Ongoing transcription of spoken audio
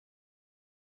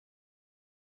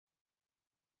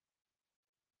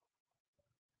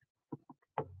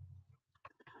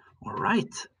All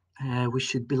right, we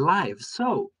should be live.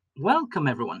 So, welcome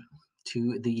everyone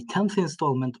to the 10th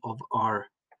installment of our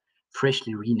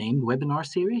freshly renamed webinar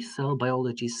series, Cell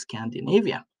Biology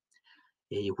Scandinavia,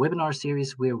 a webinar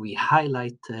series where we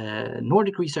highlight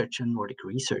Nordic research and Nordic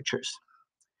researchers.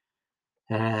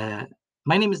 My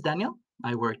name is Daniel.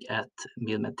 I work at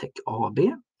Milmedtech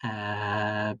AB,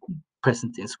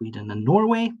 present in Sweden and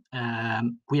Norway.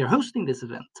 We are hosting this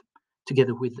event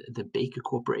together with the Baker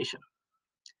Corporation.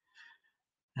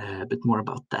 A bit more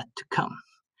about that to come.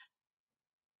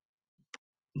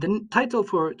 The title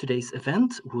for today's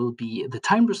event will be The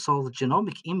Time-Resolved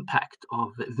Genomic Impact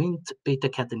of Wnt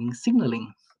beta-catenin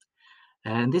Signaling.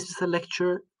 And this is a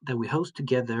lecture that we host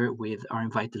together with our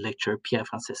invited lecturer,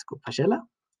 Pierfrancesco Pagella,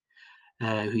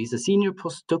 who is a senior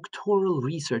postdoctoral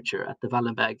researcher at the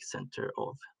Wallenberg Center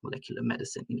of Molecular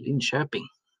Medicine in Linköping,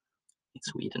 in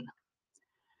Sweden.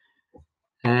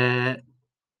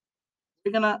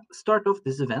 We're going to start off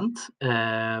this event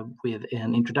with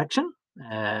an introduction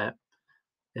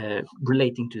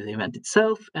relating to the event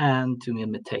itself and to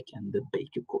Milmedtech and the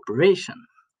Baker Corporation.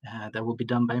 That will be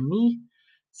done by me,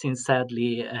 since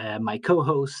sadly my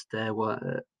co-host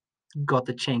got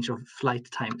a change of flight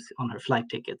times on her flight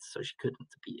tickets, so she couldn't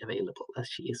be available as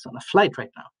she is on a flight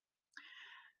right now.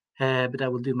 But I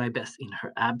will do my best in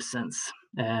her absence.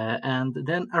 And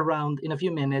then in a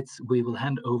few minutes, we will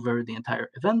hand over the entire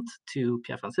event to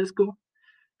Pierfrancesco,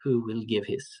 who will give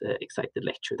his excited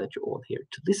lecture that you're all here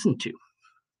to listen to.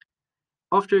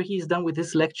 After he's done with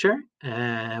his lecture,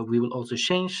 we will also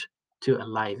change to a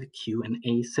live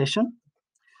Q&A session.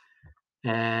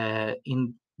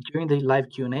 During the live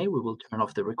Q&A, we will turn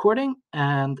off the recording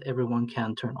and everyone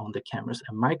can turn on the cameras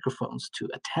and microphones to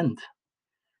attend.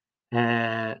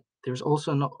 There's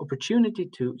also an opportunity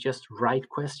to just write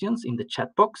questions in the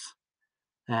chat box.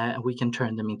 We can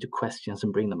turn them into questions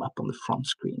and bring them up on the front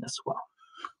screen as well.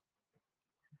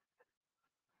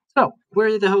 So,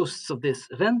 we're the hosts of this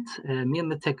event.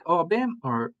 Milmedtech AB,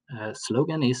 our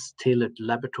slogan is Tailored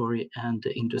Laboratory and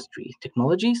Industry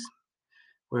Technologies.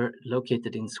 We're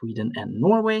located in Sweden and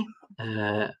Norway.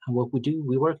 And what we do,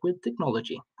 we work with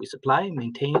technology. We supply,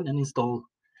 maintain, and install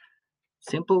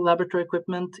simple laboratory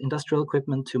equipment, industrial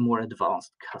equipment to more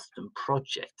advanced custom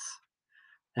projects.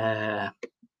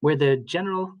 We're the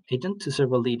general agent to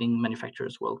several leading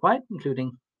manufacturers worldwide,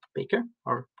 including Baker,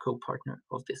 our co-partner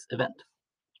of this event.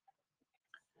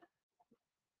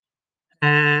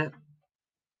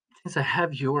 Since I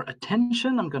have your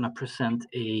attention, I'm going to present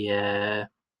a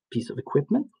piece of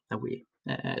equipment that we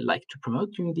like to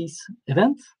promote during these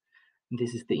events. And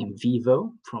this is the in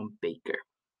vivo from Baker.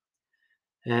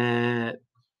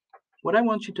 What I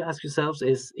want you to ask yourselves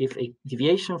is if a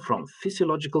deviation from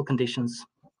physiological conditions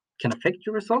can affect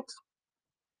your results.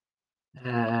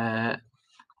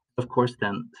 Of course,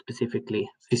 then specifically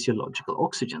physiological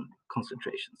oxygen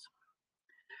concentrations.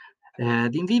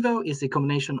 The in vivo is a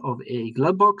combination of a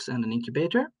glove box and an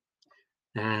incubator,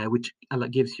 which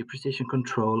gives you precision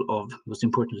control of, most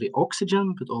importantly,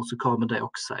 oxygen, but also carbon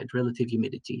dioxide, relative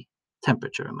humidity,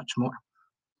 temperature, and much more.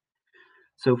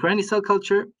 So for any cell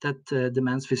culture that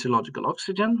demands physiological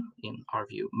oxygen, in our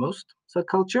view, most cell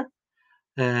culture,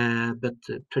 but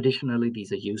traditionally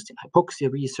these are used in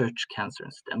hypoxia research, cancer,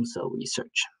 and stem cell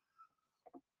research.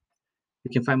 You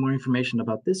can find more information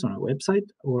about this on our website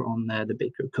or on the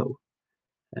Baker Co.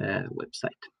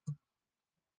 Website.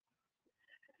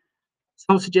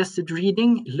 Some suggested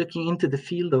reading, looking into the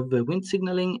field of Wnt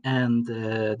signaling and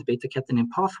the beta-catenin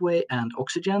pathway and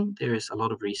oxygen. There is a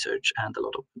lot of research and a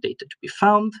lot of data to be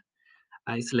found.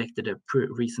 I selected a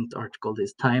recent article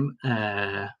this time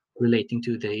relating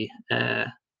to the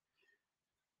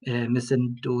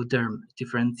mesendoderm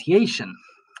differentiation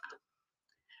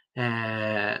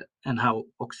and how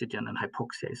oxygen and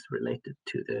hypoxia is related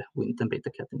to the Wnt and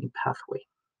beta-catenin pathway.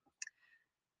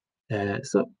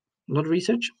 So a lot of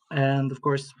research, and of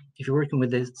course, if you're working with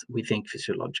this, we think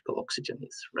physiological oxygen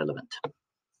is relevant.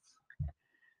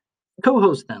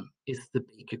 Co-host then is the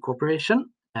Baker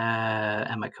Corporation,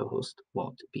 and my co-host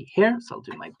won't be here, so I'll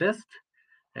do my best.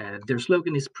 Their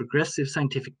slogan is Progressive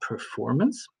Scientific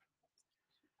Performance.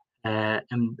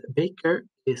 And Baker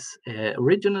is,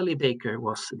 originally Baker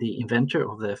was the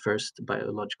inventor of the first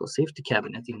biological safety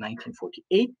cabinet in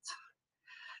 1948.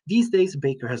 These days,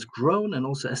 Baker has grown and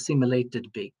also assimilated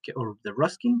the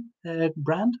Ruskin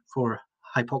brand for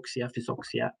hypoxia,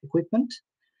 physoxia equipment,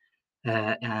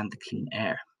 and the Clean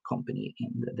Air company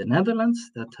in the Netherlands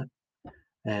that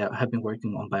have been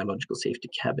working on biological safety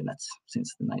cabinets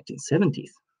since the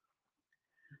 1970s.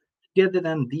 Together,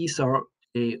 then, these are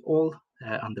all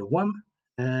under one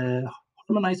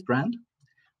harmonized brand,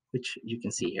 which you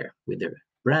can see here with their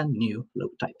brand new low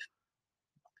type.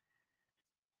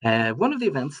 One of the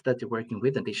events that you're working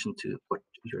with, in addition to what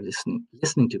you're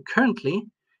listening to currently,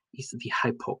 is the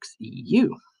Hypox EU.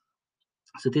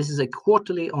 So this is a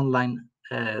quarterly online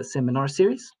seminar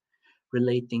series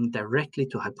relating directly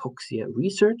to hypoxia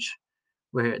research,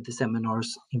 where the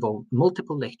seminars involve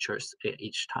multiple lectures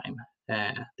each time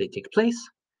they take place.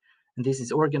 And this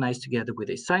is organized together with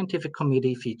a scientific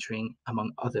committee featuring,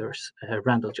 among others,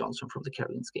 Randall Johnson from the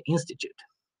Karolinska Institute.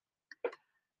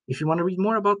 If you want to read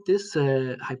more about this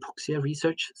hypoxia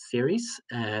research series,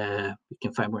 you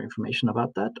can find more information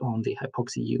about that on the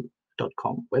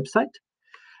hypoxieu.com website.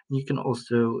 You can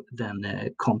also then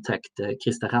contact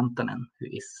Krista Rantanen, who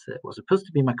was supposed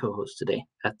to be my co-host today,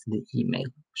 at the email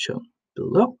shown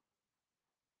below.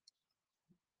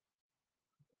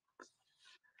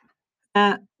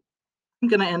 I'm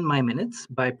going to end my minutes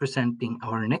by presenting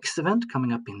our next event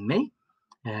coming up in May.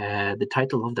 The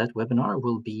title of that webinar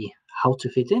will be How to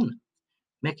Fit In,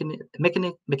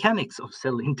 Mechanics of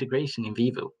Cell Integration in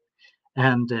Vivo.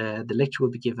 And the lecture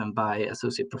will be given by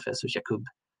Associate Professor Jakub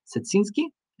Sedzinski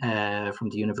from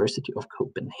the University of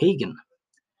Copenhagen.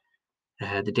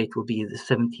 The date will be the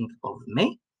 17th of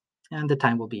May, and the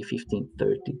time will be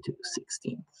 15:30 to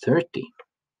 16:30.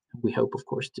 We hope, of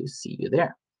course, to see you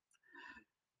there.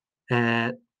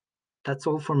 That's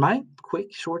all for my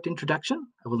quick, short introduction.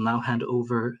 I will now hand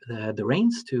over the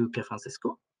reins to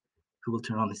Pierfrancesco, who will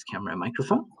turn on his camera and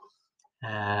microphone.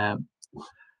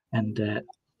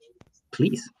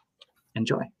 Please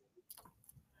enjoy.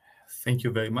 Thank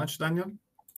you very much, Daniel,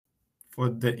 for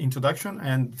the introduction,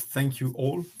 and thank you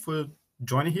all for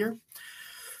joining here.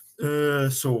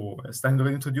 So, as Daniel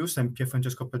already introduced, I'm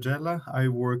Pierfrancesco Pagella. I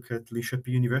work at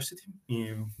Linköping University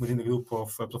within the group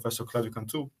of Professor Claudio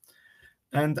Cantu.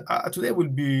 And today we'll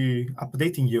be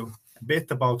updating you a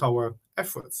bit about our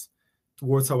efforts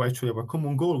towards our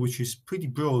common goal, which is pretty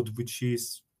broad, which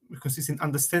consists in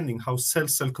understanding how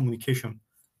cell-cell communication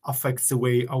affects the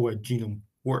way our genome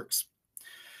works.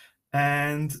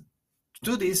 And to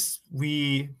do this,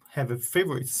 we have a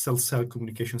favorite cell-cell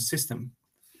communication system.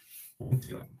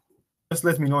 Just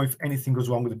let me know if anything goes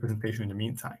wrong with the presentation in the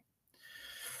meantime.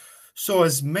 So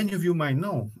as many of you might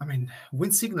know,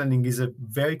 Wnt signaling is a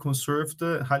very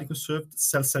highly conserved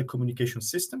cell-cell communication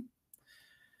system.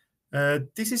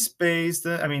 This is based,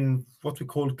 what we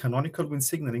call canonical Wnt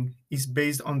signaling is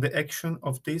based on the action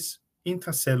of this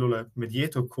intracellular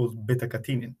mediator called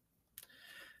beta-catenin.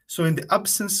 So in the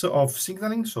absence of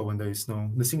signaling, so when the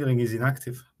signaling is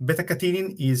inactive,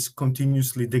 beta-catenin is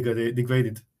continuously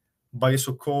degraded by a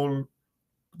so-called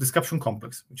description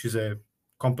complex, which is a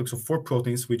complex of 4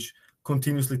 proteins which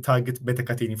continuously target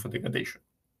beta-catenin for degradation.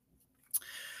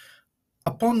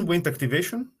 Upon Wnt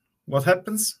activation, what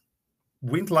happens?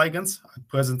 Wnt ligands are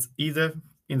present either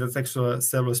in the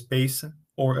extracellular space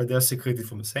or they're secreted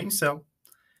from the same cell.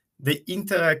 They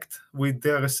interact with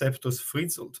their receptors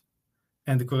Fritzl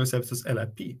and the co-receptors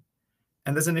LRP.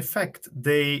 And as an effect,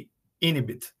 they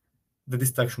inhibit the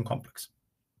distraction complex.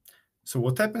 So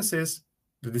what happens is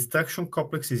the distraction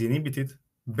complex is inhibited,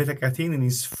 beta-catenin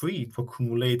is free to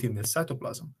accumulate in the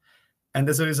cytoplasm. And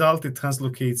as a result, it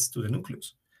translocates to the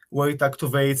nucleus, where it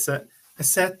activates a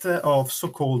set of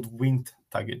so-called Wnt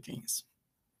target genes.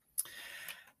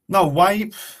 Now,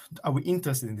 why are we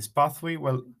interested in this pathway?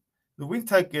 Well, the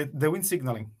Wnt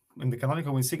signaling, and the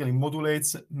canonical Wnt signaling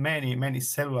modulates many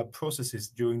cellular processes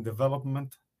during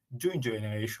development, during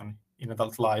generation in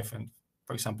adult life, and,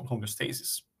 for example,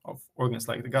 homeostasis of organs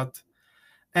like the gut.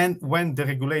 And when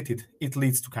deregulated, it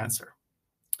leads to cancer.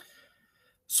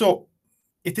 So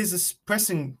it is it's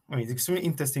extremely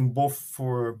interesting both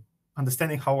for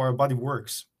understanding how our body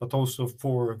works, but also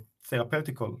for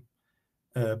therapeutical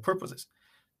purposes,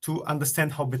 to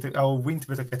understand how Wnt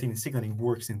beta-catenin signaling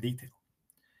works in detail.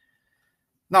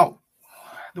 Now,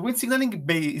 the Wnt signaling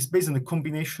is based on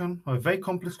a very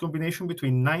complex combination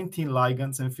between 19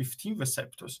 ligands and 15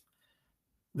 receptors,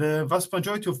 the vast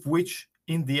majority of which,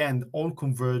 in the end, all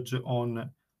converge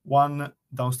on one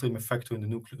downstream effector in the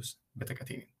nucleus,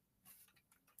 beta-catenin.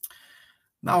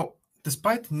 Now,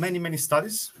 despite many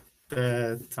studies,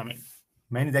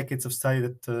 many decades of study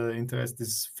that interest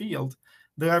this field,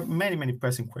 there are many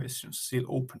pressing questions still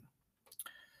open.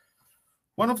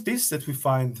 One of these that we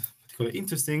find particularly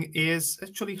interesting is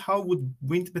actually how would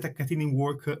Wnt beta-catenin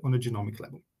work on a genomic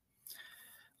level.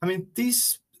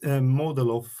 This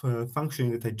model of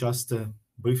functioning that I just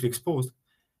briefly exposed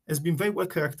has been very well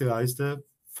characterized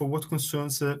for what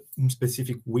concerns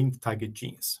specific Wnt target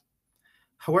genes.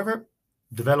 However,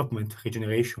 development,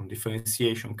 regeneration,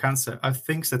 differentiation, cancer are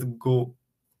things that go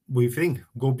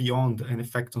beyond an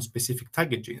effect on specific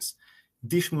target genes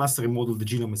this must remodel the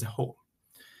genome as a whole.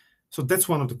 So that's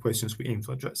one of the questions we aim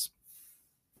to address.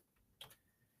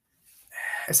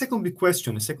 A second big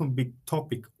question, a second big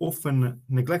topic often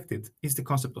neglected is the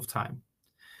concept of time.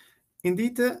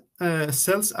 Indeed,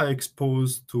 cells are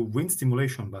exposed to Wnt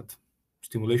stimulation, but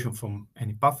stimulation from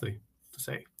any pathway, to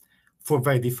say, for a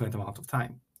very different amount of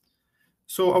time.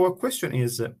 So our question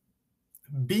is,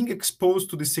 being exposed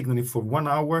to the signaling for 1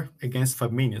 hour against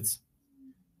 5 minutes,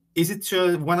 is it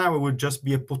 1 hour would just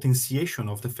be a potentiation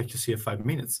of the fact you see at 5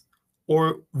 minutes?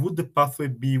 Or would the pathway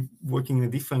be working in a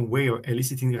different way or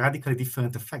eliciting radically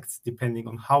different effects depending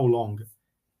on how long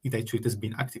it actually has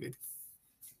been activated?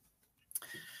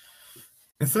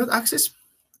 The third axis,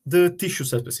 the tissue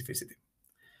cell specificity.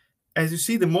 As you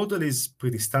see, the model is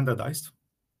pretty standardized,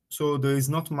 so there is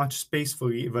not much space for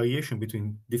variation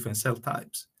between different cell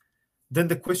types. Then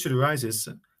the question arises,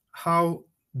 how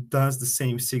does the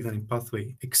same signaling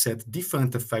pathway exert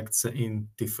different effects in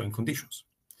different conditions?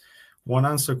 One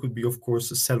answer could be, of course,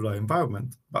 a cellular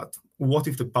environment, but what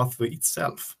if the pathway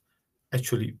itself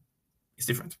actually is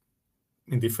different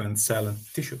in different cell and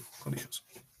tissue conditions?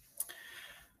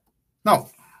 Now,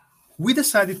 we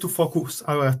decided to focus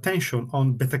our attention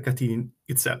on beta-catenin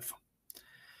itself.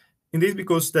 Indeed,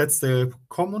 because that's the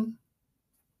common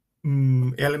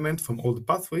element from all the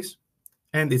pathways,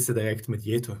 and it's the direct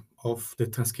mediator of the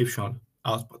transcriptional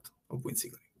output of Wnt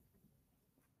signaling.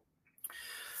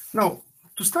 Now,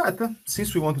 to start,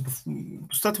 since we wanted to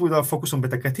start with our focus on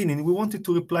beta-catenin, we wanted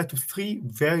to reply to 3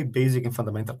 very basic and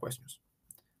fundamental questions.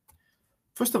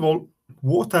 First of all,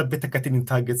 what are beta-catenin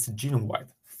targets genome-wide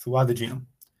throughout the genome?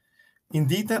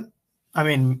 Indeed, I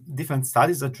mean, different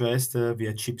studies addressed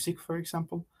via ChIP-seq, for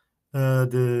example,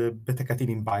 the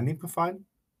beta-catenin binding profile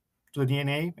to the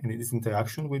DNA and its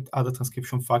interaction with other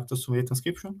transcription factors to mediate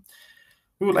transcription.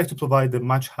 We would like to provide a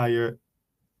much higher,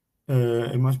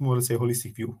 a much more, let's say,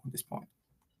 holistic view at this point.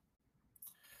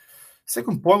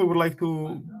 Second point, we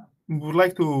would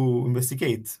like to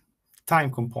investigate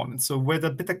time components, so whether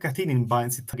beta-catenin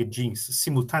binds the target genes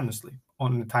simultaneously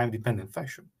on a time-dependent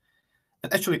fashion.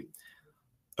 And actually,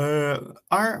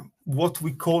 are what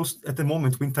we call at the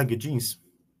moment Wnt target genes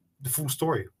the full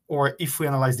story? Or if we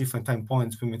analyze different time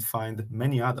points, we might find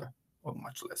many other, or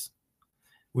much less,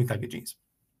 Wnt target genes.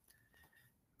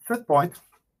 Third point,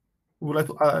 we would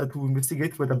like to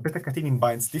investigate whether beta-catenin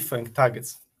binds different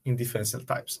targets in different cell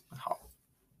types and how.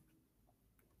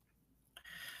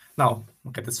 Now,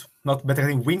 okay, that's not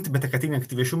beta-catenin Wnt, beta-catenin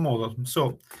activation model.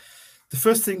 So the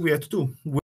first thing we had to do,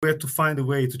 we had to find a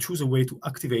way to choose a way to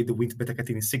activate the Wnt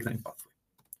beta-catenin signaling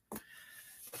pathway.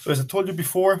 So as I told you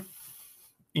before,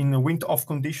 in Wnt off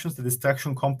conditions, the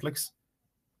distraction complex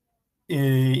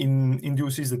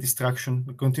induces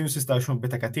the continuous distraction of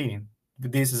beta-catenin.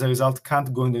 This, as a result,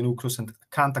 can't go in the nucleus and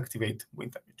can't activate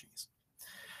Wnt target genes.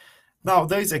 Now,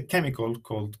 there is a chemical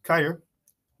called Chier,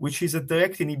 which is a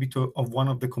direct inhibitor of one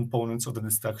of the components of the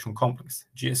distraction complex,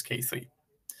 GSK3.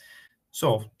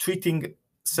 So treating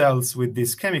cells with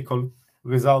this chemical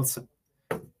results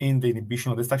in the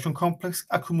inhibition of the distraction complex,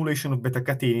 accumulation of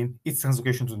beta-catenin, its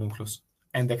translocation to the nucleus,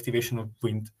 and the activation of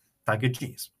Wnt target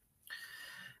genes.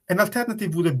 An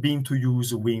alternative would have been to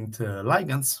use Wnt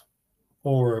ligands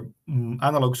or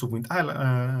analogs of Wnt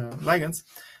ligands,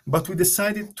 but we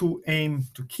decided to aim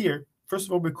to Chier, first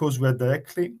of all, because we're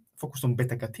directly focused on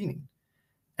beta-catenin.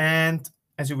 And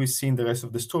as you will see in the rest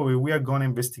of the story, we are going to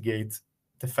investigate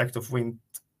the effect of Wnt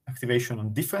activation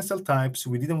on different cell types.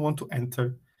 We didn't want to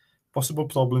enter possible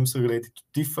problems related to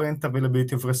different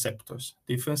availability of receptors,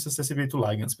 different accessibility to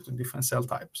ligands between different cell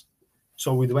types.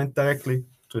 So we went directly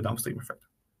to the downstream effect.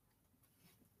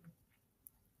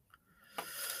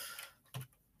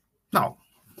 Now,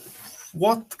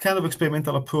 what kind of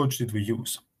experimental approach did we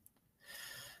use?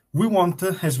 We want,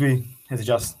 as I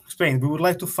just explained, we would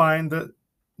like to find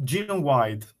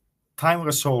genome-wide,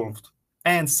 time-resolved,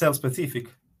 and cell-specific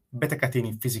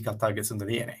beta-catenin physical targets in the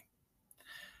DNA.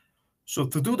 So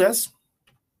to do this,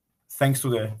 thanks to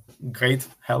the great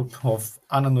help of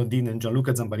Anna Nordin and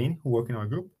Gianluca Zambarini, who work in our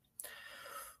group,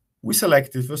 we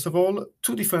selected, first of all,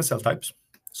 2 different cell types.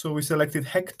 So we selected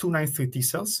HEC293T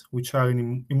cells, which are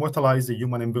immortalized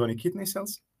human embryonic kidney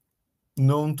cells,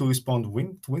 known to respond to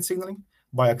Wnt signaling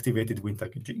by activated Wnt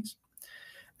target genes,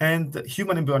 and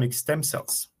human embryonic stem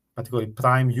cells, particularly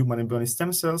prime human embryonic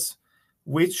stem cells,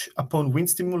 which, upon Wnt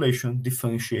stimulation,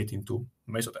 differentiate into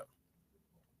mesoderm.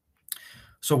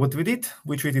 So what we did,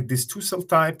 we treated these 2 cell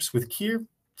types with Chier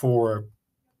for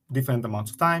different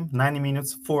amounts of time, 90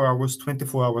 minutes, 4 hours,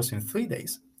 24 hours, and 3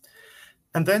 days.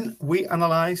 And then we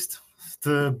analyzed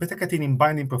the beta-catenin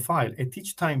binding profile at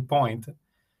each time point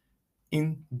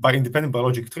by independent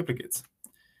biologic triplicates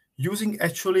using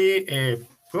actually a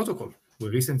protocol we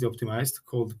recently optimized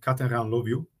called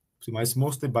cut-and-run-low-view, optimized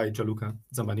mostly by Gianluca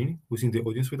Zambanini, who's in the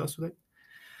audience with us today.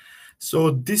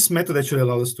 So this method actually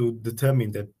allows us to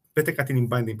determine the beta-catenin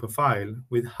binding profile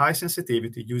with high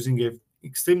sensitivity using an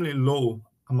extremely low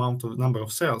number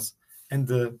of cells and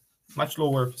a much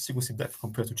lower sequencing depth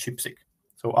compared to ChIP-seq.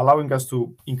 So allowing us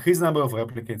to increase the number of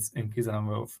replicates, increase the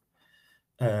number of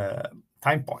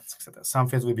time points, etc.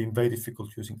 Something that will be very difficult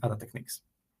using other techniques.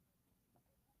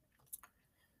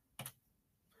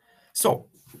 So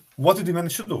what did we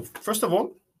manage to do? First of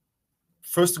all,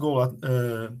 first goal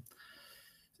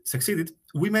succeeded.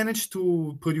 We managed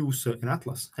to produce an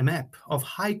atlas, a map of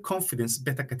high confidence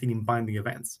beta-catenin binding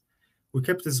events. We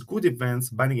kept as good events,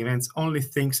 binding events, only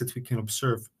things that we can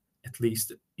observe at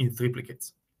least in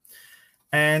triplicates.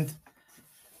 And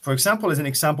for example, as an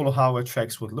example of how our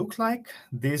tracks would look like,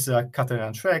 these are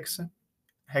cut-and-run tracks,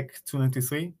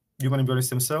 HEC293, human embryonic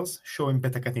stem cells, showing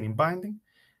beta-catenin binding.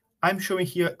 I'm showing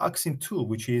here AXIN2,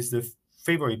 which is the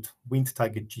favorite Wnt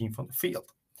target gene from the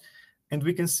field. And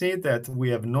we can say that we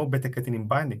have no beta-catenin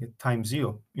binding at time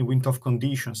 0 in Wnt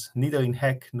conditions, neither in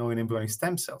HEC nor in embryonic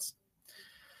stem cells.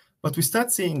 But we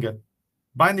start seeing a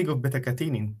binding of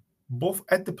beta-catenin both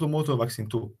at the promoter of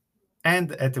AXIN2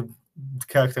 and at the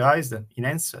characterized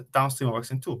enhancer downstream of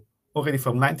AXIN2 already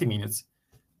from 90 minutes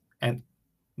and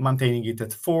maintaining it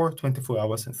at 4, 24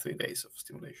 hours, and 3 days of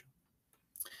stimulation.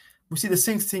 We see the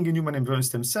same thing in human embryonic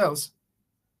stem cells,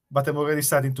 but I'm already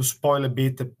starting to spoil a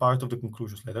bit a part of the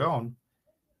conclusions later on.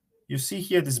 You see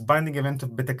here this binding event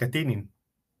of beta-catenin,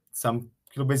 some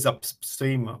kilobases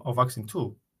upstream of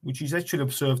AXIN2, which is actually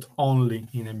observed only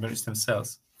in embryonic stem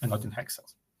cells and not in HEC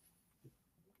cells.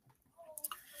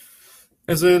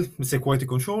 As a, let's say, quality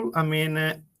control, I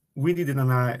mean, we did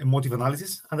a motif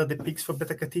analysis under the peaks for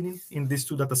beta-catenin in these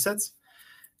two data sets.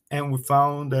 And we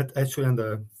found that actually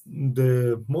under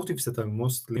the motifs that are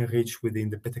mostly enriched within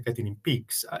the beta-catenin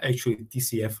peaks are actually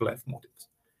TCF-left motifs.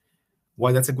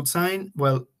 Why that's a good sign?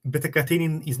 Well,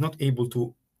 beta-catenin is not able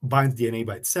to bind DNA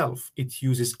by itself. It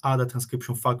uses other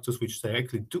transcription factors which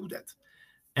directly do that.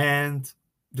 And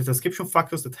the transcription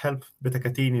factors that help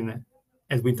beta-catenin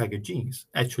and Wnt target genes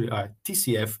actually are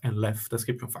TCF and left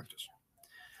transcription factors.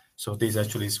 So this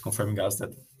actually is confirming us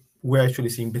that we're actually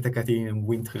seeing beta-catenin and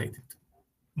Wnt related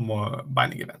more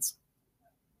binding events.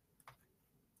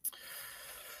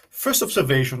 First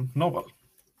observation, novel.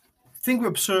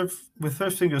 The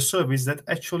first thing we observe is that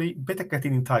actually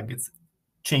beta-catenin targets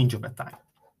change over time.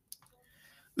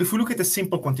 If we look at a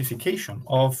simple quantification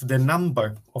of the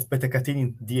number of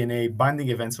beta-catenin DNA binding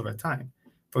events over time,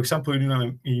 for example,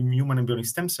 in human embryonic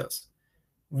stem cells,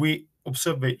 we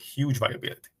observe a huge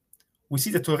variability. We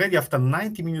see that already after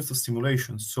 90 minutes of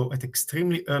stimulation, so at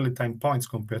extremely early time points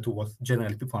compared to what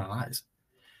generally people analyze,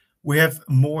 we have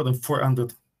more than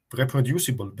 400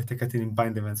 reproducible beta-catenin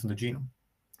binding events in the genome.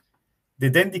 They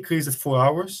then decrease at 4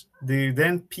 hours. They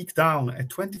then peak down at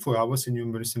 24 hours in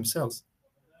human stem cells.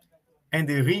 And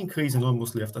they re-increase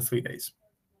enormously after 3 days.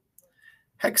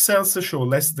 HEC cells show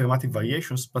less dramatic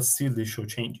variations, but still they show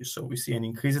changes. So we see an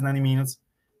increase at 90 minutes,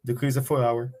 decrease at 4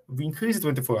 hours, we increase at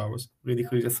 24 hours, we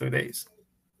decrease at 3 days.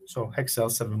 So HEC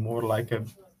cells have more like a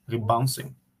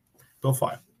rebouncing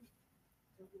profile.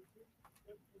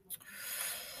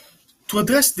 To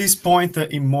address this point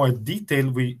in more detail,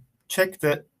 we checked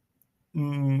the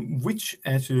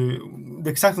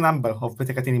exact number of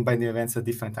beta-catenin binding events at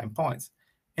different time points.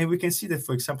 And we can see that,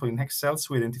 for example, in HEC cells,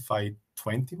 we identify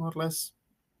 20 more or less,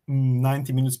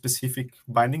 90-minute specific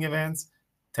binding events,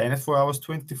 10 at 4 hours,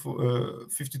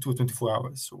 52 at 24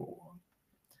 hours. So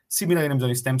similar in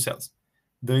embryonic stem cells,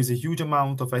 there is a huge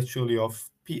amount of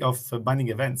binding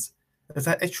events that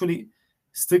are actually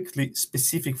strictly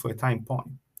specific for a time point.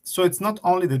 So it's not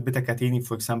only that beta-catenin,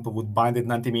 for example, would bind at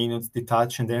 90 minutes,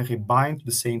 detach, and then rebind to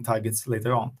the same targets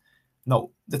later on.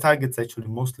 No, the targets actually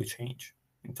mostly change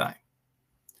in time.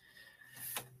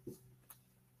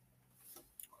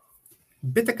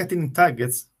 Beta-catenin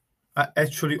targets are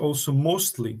actually also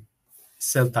mostly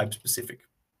cell type specific.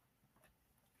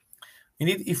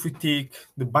 Indeed, if we take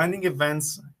the binding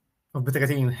events of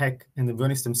beta-catenin in HEC and the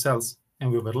embryonic stem cells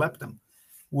and we overlap them,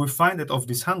 we find that of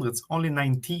these hundreds, only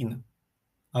 19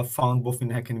 are found both in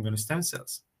HEC and embryonic stem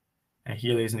cells. And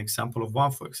here there is an example of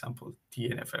one, for example,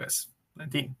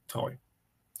 TNFRS19, Troy.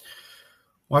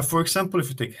 While, for example, if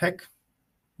you take HEC,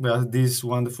 there are these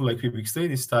wonderful IQBX3,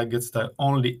 these targets that are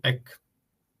only HEC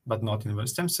but not in embryonic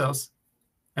stem cells,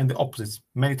 and the opposites.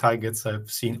 Many targets I've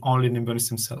seen only in embryonic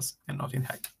stem cells and not in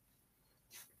HEC.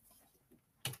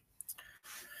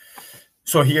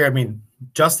 So here, I mean,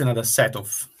 just another set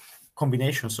of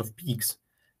combinations of peaks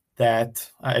that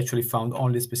are actually found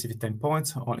only at specific time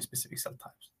points, only specific cell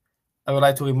types. I would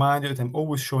like to remind you that I'm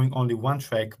always showing only one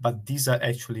track, but these are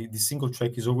actually, the single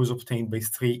track is always obtained by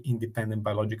 3 independent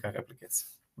biological replicates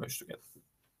merged together.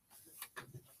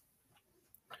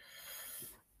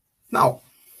 Now,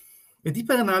 a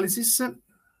deeper analysis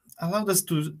allowed us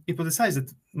to hypothesize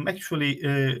that actually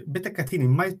beta-catenin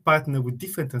might partner with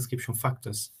different transcription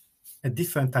factors at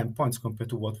different time points compared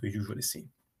to what we usually see.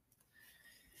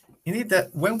 Indeed, that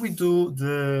when we do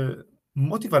the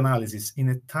motive analysis in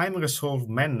a time-resolved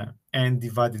manner and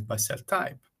divided by cell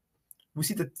type, we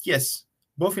see that yes,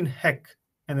 both in HEC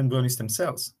and embryonic stem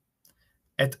cells,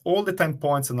 at all the time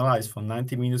points analyzed from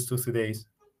 90 minutes to 3 days,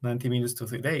 90 minutes to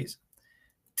 3 days,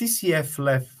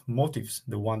 TCF-left motifs,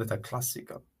 the ones that are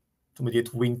classical to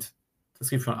mediate Wnt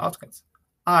transcriptional outcomes,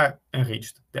 are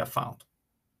enriched, they are found.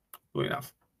 Good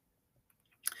enough.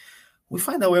 We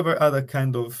find, however, other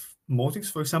kind of motifs.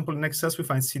 For example, in cells we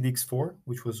find CDX4,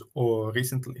 which was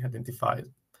recently identified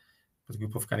by the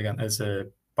group of Canigan as a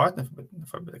partner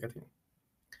for beta-catenin.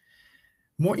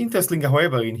 More interesting,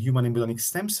 however, in human embryonic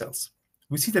stem cells,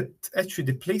 we see that actually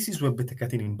the places where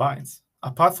beta-catenin binds,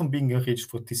 apart from being enriched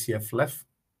for TCF-left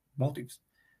motifs,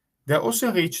 they are also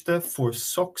enriched for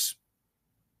SOX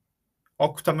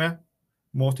octamer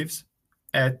motifs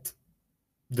at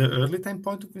the early time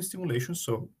point of stimulation,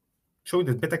 so showing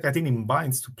that beta-catenin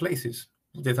binds to places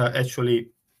that are actually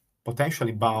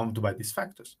potentially bound by these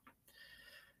factors.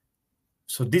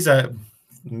 So these are,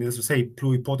 needless to say,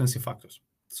 pluripotency factors.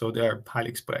 So they are highly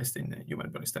expressed in human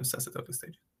embryonic stem cells at early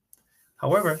stage.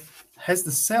 However, as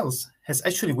the cells, as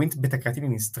actually Wnt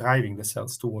beta-catenin is driving the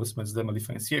cells towards mesodermal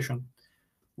differentiation,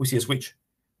 we see a switch.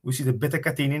 We see the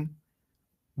beta-catenin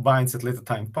binds at later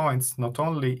time points, not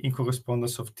only in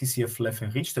correspondence of TCF-left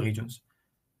enriched regions,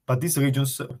 but these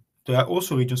regions, there are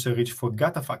also regions enriched for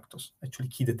GATA factors, actually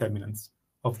key determinants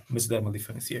of mesodermal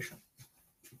differentiation.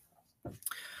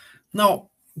 Now,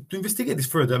 to investigate this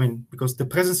further, because the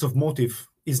presence of motif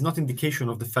is not indication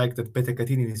of the fact that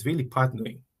beta-catenin is really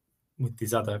partnering with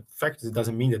these other factors. It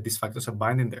doesn't mean that these factors are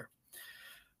binding there.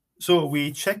 So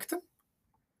we checked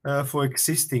for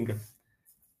existing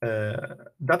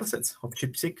datasets of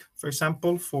ChIP-seq, for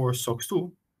example, for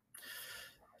SOX2,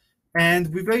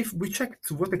 and we checked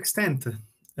to what extent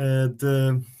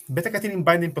the beta-catenin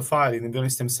binding profile in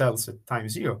embryonic stem cells at time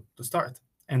 0 to start,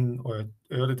 or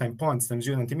early time points, time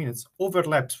 0, 90 minutes,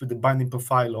 overlaps with the binding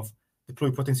profile of the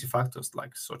pluripotency factors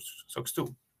like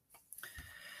SOX2.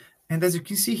 And as you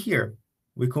can see here,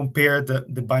 we compared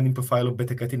the binding profile of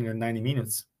beta-catenin at 90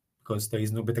 minutes, because there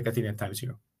is no beta-catenin at time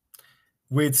 0,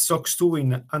 with SOX2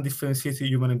 in undifferentiated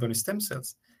human embryonic stem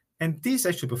cells. And this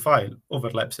actual profile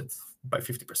overlaps it by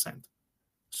 50%.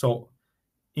 So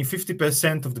in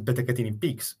 50% of the beta-catenin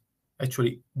peaks,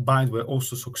 actually bind where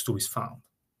also SOX2 is found.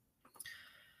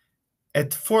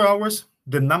 At 4 hours,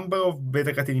 the number of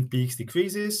beta-catenin peaks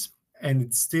decreases, and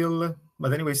it's still,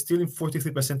 but anyway, still in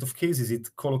 43% of cases,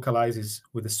 it colocalizes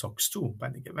with the SOX2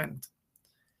 binding event.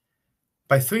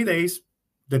 By 3 days,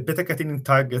 the beta-catenin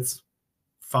targets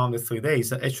found at 3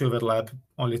 days actually overlap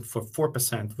only for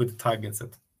 4% with the targets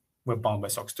that were bound by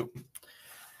SOX2.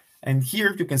 And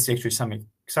here you can see actually some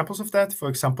examples of that. For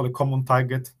example, a common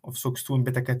target of SOX2 and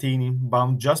beta-catenin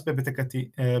bound just by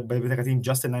beta-catenin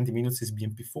just at 90 minutes is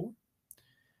BMP4.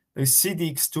 There is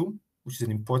CDX2, which is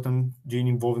an important gene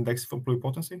involved in dextrin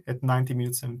pluripotency at 90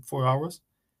 minutes and 4 hours,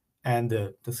 and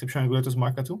the transcription regulators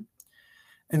marker 2.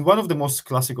 And one of the most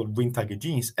classical Wnt target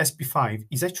genes, SP5,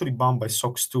 is actually bound by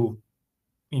SOX2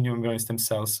 in embryonic stem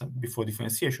cells before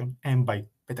differentiation and by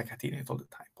beta-catenin at all the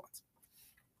time points.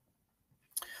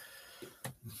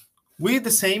 We did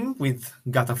the same with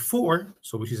GATA4,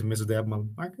 so which is a mesodermal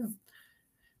marker.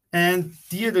 And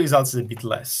here the results is a bit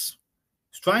less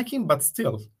striking, but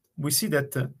still, we see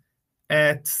that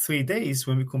at 3 days,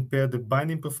 when we compare the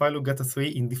binding profile of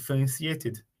GATA3 in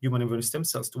differentiated human embryonic stem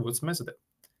cells towards mesoderm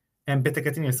and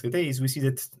beta-catenin at 3 days, we see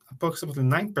that approximately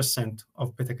 9%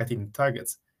 of beta-catenin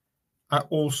targets are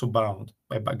also bound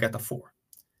by GATA4.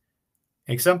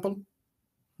 Example,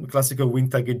 the classical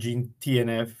Wnt target gene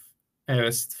TNF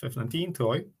RS519,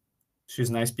 TROY, which is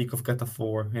a nice peak of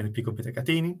GATA4 and a peak of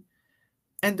beta-catenin.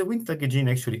 And the Wnt target gene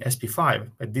actually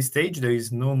SP5. At this stage, there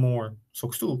is no more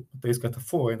SOX2, but there is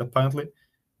GATA4, and apparently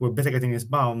where beta-catenin is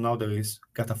bound, now there is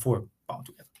GATA4 bound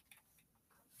together.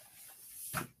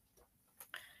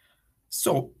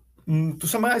 So to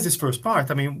summarize this first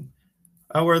part,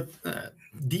 our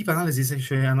deep analysis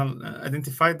actually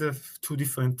identified the 2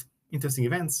 different interesting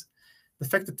events. The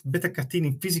fact that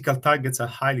beta-catenin physical targets are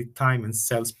highly time and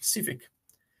cell specific,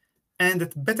 and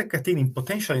that beta-catenin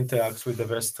potentially interacts with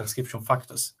diverse transcription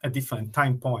factors at different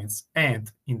time points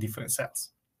and in different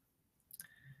cells.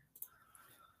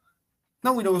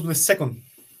 Now we know the second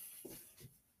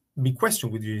big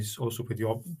question, which is also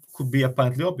could be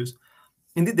apparently obvious.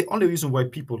 Indeed, the only reason why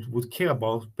people would care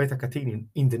about beta-catenin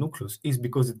in the nucleus is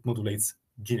because it modulates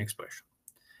gene expression.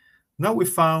 Now we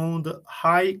found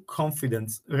high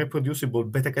confidence reproducible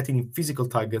beta-catenin physical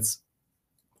targets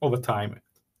over time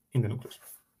in the nucleus.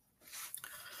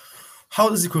 How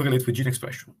does it correlate with gene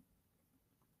expression?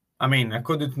 I mean,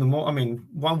 according to the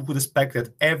one would expect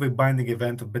that every binding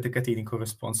event of beta-catenin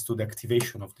corresponds to the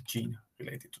activation of the gene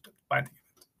related to the binding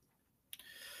event.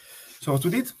 So what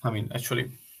we did,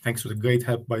 actually, thanks to the great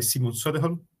help by Simon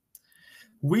Söderholm,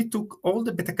 we took all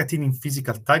the beta-catenin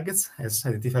physical targets, as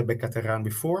identified by Kateran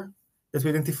before, that we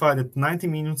identified at 90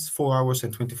 minutes, 4 hours,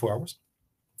 and 24 hours.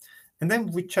 And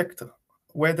then we checked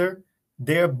whether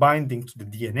their binding to the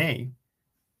DNA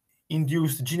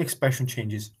induced gene expression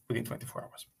changes within 24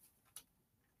 hours.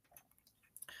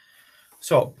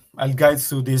 So I'll guide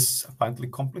through this apparently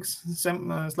complex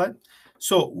slide.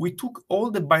 So we took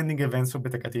all the binding events for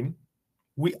beta-catenin.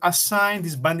 We assigned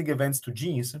these binding events to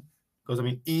genes, because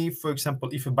if, for example,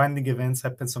 if a binding event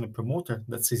happens on a promoter,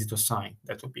 that's easy to assign.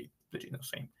 That would be the gene of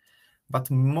same. But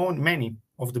many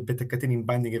of the beta-catenin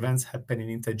binding events happen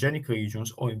in intergenic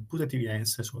regions or in putative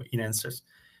enhancers or enhancers.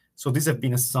 So these have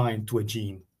been assigned to a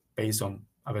gene based on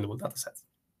available data sets.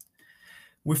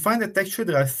 We find that actually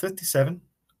there are 37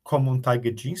 common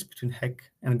target genes between HEK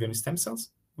and embryonic stem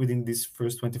cells within these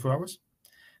first 24 hours.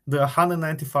 There are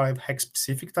 195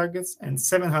 HEK-specific targets and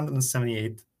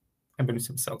 778 embryonic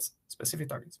stem cells specific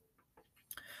targets.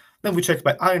 Then we checked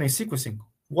by RNA sequencing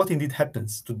what indeed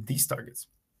happens to these targets.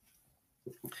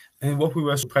 And what we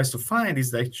were surprised to find is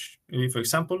that, for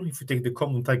example, if we take the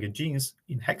common target genes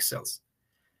in HEK cells,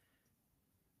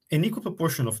 an equal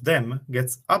proportion of them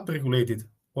gets upregulated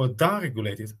or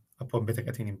downregulated upon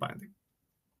beta-catenin binding.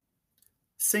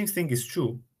 Same thing is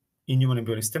true in human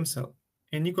embryonic stem cell.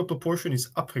 An equal proportion is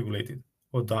upregulated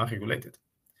or downregulated.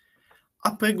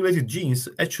 Upregulated genes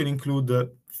actually include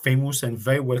the famous and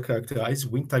very well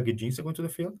characterized Wnt target genes according to the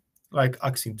field, like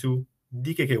AXIN2,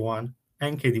 DKK1,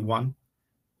 NKD1,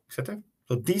 etc.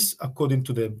 So these, according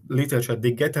to the literature,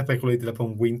 they get upregulated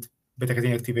upon Wnt,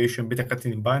 beta-catenin activation,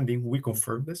 beta-catenin binding. We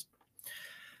confirm this.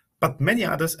 But many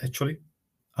others actually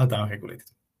are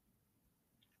downregulated.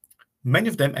 Many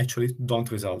of them actually don't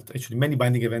result. Actually, many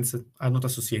binding events are not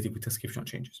associated with transcriptional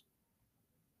changes.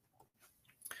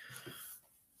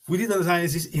 We did the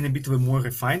analysis in a bit of a more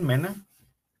refined manner.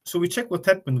 So we checked what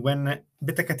happened when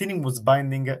beta-catenin was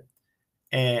binding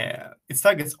its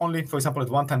targets only, for example, at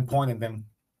one time point and then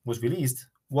was released.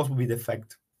 What would be the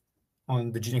effect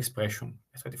on the gene expression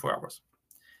at 24 hours?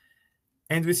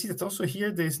 And we see that also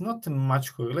here there is not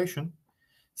much correlation.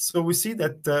 So we see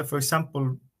that, for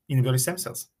example, in embryonic stem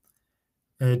cells,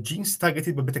 genes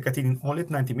targeted by beta-catenin only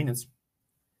at 90 minutes.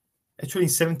 Actually, in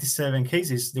 77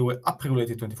 cases, they were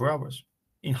upregulated 24 hours.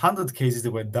 In 100 cases, they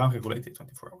were downregulated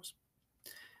 24 hours.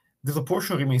 The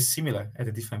proportion remains similar at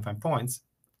the different time points.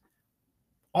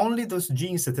 Only those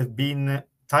genes that have been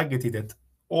targeted at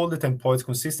all the time points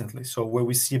consistently, so where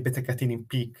we see a beta-catenin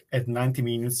peak at 90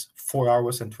 minutes, 4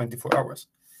 hours, and 24 hours,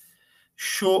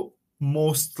 show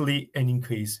mostly an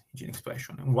increase in gene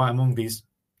expression. And one among these,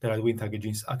 there are Wnt target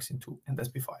genes AXIN2 and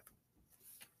SP5.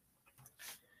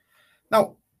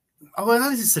 Now, our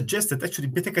analysis suggests that actually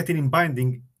beta-catenin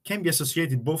binding can be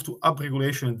associated both to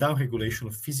upregulation and downregulation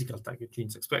of physical target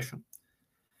genes expression.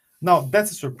 Now, that's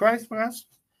a surprise for us.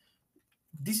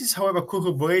 This is, however,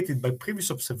 corroborated by previous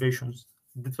observations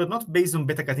that were not based on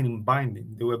beta-catenin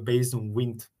binding. They were based on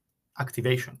Wnt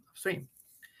activation upstream,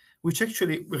 which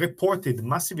actually reported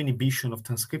massive inhibition of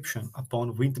transcription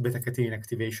upon Wnt beta-catenin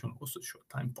activation also at short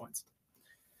time points.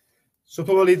 So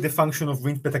probably the function of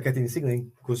Wnt beta-catenin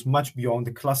signaling goes much beyond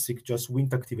the classic just Wnt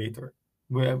activator,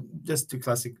 where just the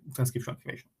classic transcription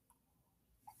activation.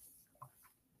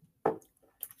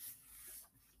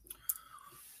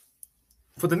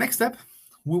 For the next step,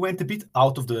 we went a bit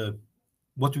out of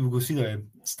what we would consider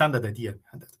a standard idea.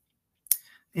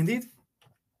 Indeed,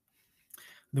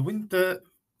 the Wnt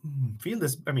field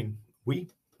is, we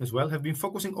as well have been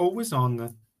focusing always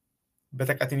on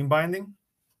beta-catenin binding,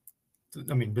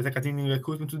 beta-catenin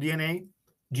recruitment to DNA,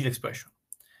 gene expression.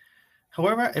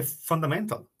 However, a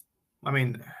fundamental,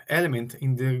 element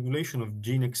in the regulation of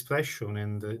gene expression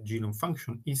and genome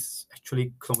function is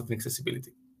actually chromatin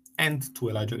accessibility, and to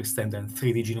a larger extent than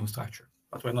 3D genome structure.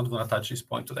 But we're not going to touch this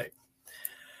point today.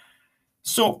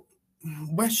 So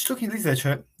when looking at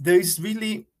literature, there is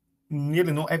really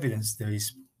nearly no evidence there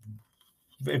is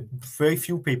very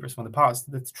few papers from the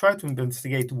past that try to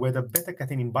investigate whether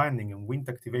beta-catenin binding and Wnt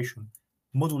activation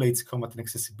modulates chromatin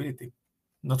accessibility,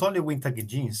 not only Wnt target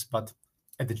genes, but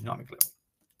at the genomic level.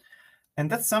 And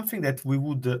that's something that we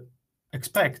would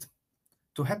expect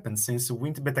to happen, since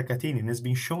Wnt beta-catenin has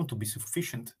been shown to be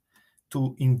sufficient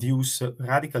to induce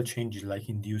radical changes like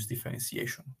induced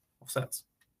differentiation of cells.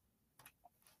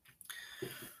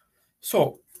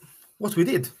 So what we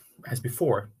did, as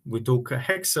before, we took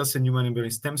HEX cells and human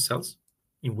embryonic stem cells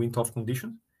in Wnt-off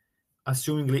conditions,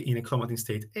 assumingly in a chromatin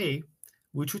state A.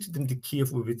 We treated them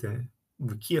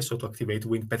with Kieso to activate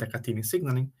Wnt beta-catenin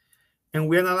signaling, and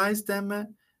we analyzed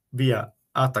them via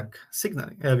ATAC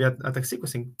signaling, via ATAC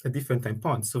sequencing at different time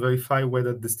points to verify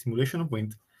whether the stimulation of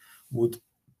Wnt would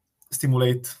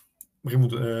stimulate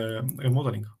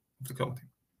remodeling of the chromatin.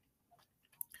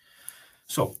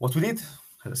 So what we did,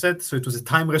 as I said, so it was a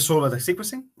time-resolved ATAC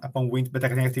sequencing upon Wnt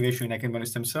beta-catenin activation in embryonic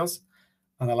stem cells,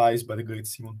 analyzed by the great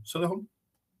Simon Söderholm.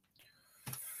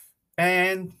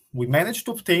 And we managed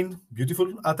to obtain beautiful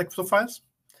ATAC profiles.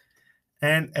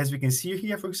 And as we can see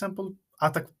here, for example,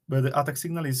 the ATAC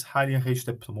signal is highly enriched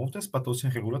at promoters, but also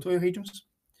in regulatory regions.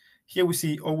 Here we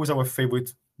see always our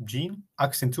favorite gene,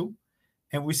 AXIN2.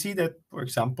 And we see that, for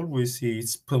example, we see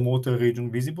its promoter region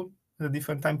visible at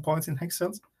different time points in HEX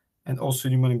cells, and also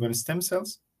in human embryonic stem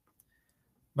cells.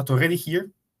 But already here,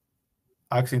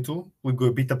 AXIN2, we go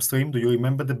a bit upstream. Do you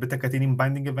remember the beta-catenin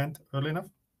binding event early enough?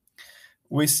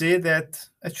 We see that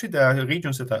actually there are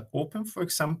regions that are open, for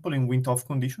example, in Wnt-off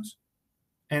conditions,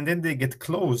 and then they get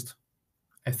closed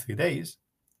at 3 days.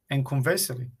 And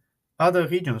conversely, other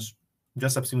regions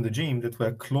just upstream the gene that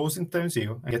were closed in time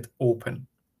 0 and get open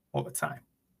over time.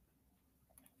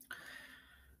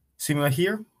 Similar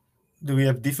here, do we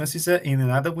have differences in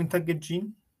another Wnt target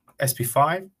gene,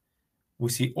 SP5? We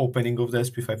see opening of the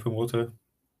SP5 promoter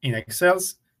in HEX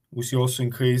cells. We see also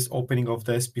increased opening of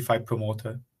the SP5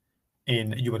 promoter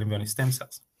in human embryonic stem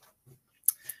cells.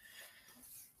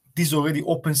 This already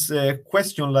opens a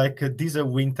question like these are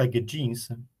Wnt target genes.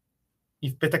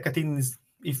 If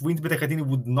Wnt beta-catenin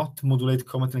would not modulate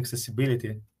chromatin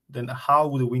accessibility, then how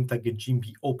would the Wnt target gene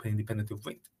be open independently of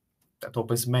Wnt? That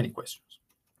opens many questions.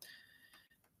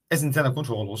 As internal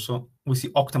control also, we see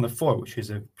octamer4, which is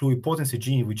a pluripotency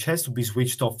gene which has to be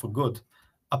switched off for good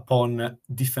upon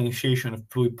differentiation of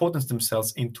pluripotent stem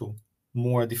cells into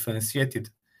more differentiated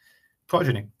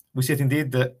progeny. We see that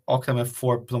indeed the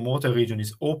octamer4 promoter region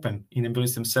is open in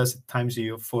embryonic stem cells at time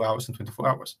 0, 4 hours, and 24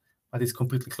 hours, but it's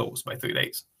completely closed by 3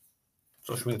 days.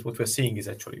 So showing that what we're seeing is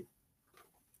actually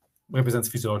represents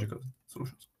physiological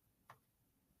solutions.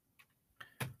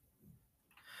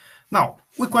 Now,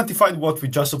 we quantified what we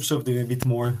just observed in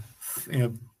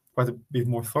quite a bit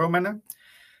more thorough manner.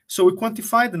 So we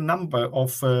quantified the number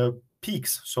of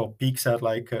peaks. So peaks are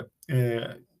like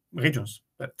regions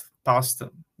that passed,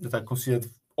 that are considered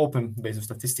open based on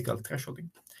statistical thresholding.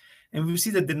 And we see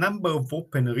that the number of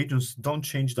open regions don't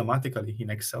change dramatically in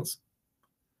HEX cells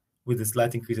with a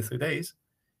slight increase at 3 days.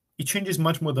 It changes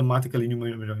much more dramatically in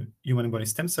human embryonic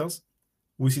stem cells.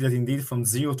 We see that indeed from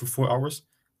 0 to 4 hours,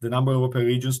 the number of open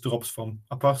regions drops from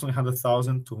approximately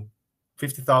 100,000 to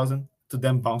 50,000 to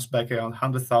then bounce back around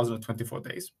 100,000 in 24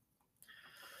 days.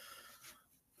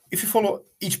 If you follow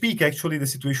each peak, actually, the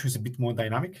situation is a bit more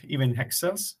dynamic, even in HEX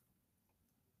cells.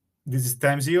 This is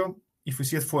time 0. If we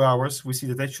see at 4 hours, we see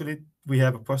that actually we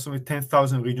have approximately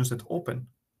 10,000 regions that open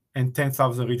and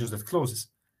 10,000 regions that closes.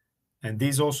 And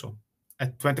these also,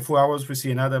 at 24 hours, we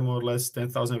see another more or less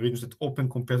 10,000 regions that open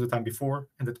compared to the time before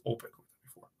and that open compared to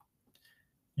before.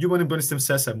 Human embryonic stem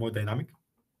cells are more dynamic.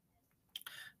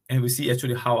 And we see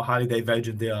actually how highly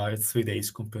divergent they are at 3 days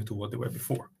compared to what they were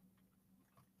before.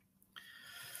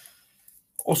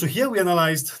 Also here, we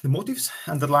analyzed the motifs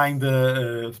underlying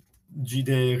the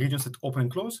regions that open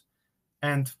and close.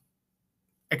 And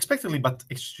expectedly, but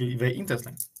actually very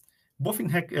interesting, both in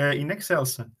HEX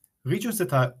cells, regions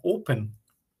that are open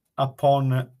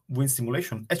upon Wnt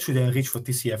stimulation actually enrich for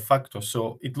TCF factors.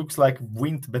 So it looks like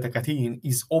Wnt beta-catenin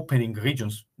is opening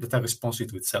regions that are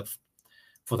responsive to itself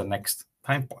for the next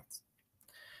time points.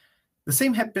 The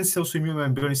same happens also in human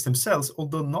embryonic stem cells,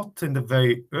 although not in the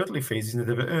very early phases. In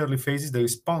the very early phases,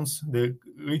 the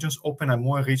regions open are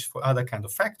more enriched for other kind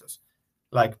of factors,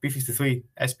 like p53,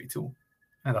 sp2,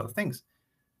 and other things.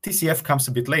 TCF comes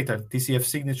a bit later. TCF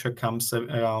signature comes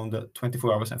around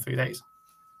 24 hours and 3 days.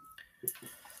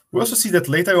 We also see that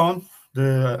later on,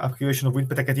 the activation of Wnt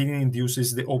beta-catenin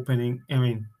induces the opening,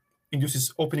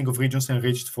 induces opening of regions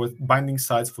enriched for binding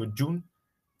sites for Jun,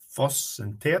 FOS,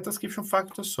 and TEA transcription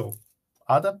factors, so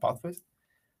other pathways,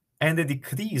 and a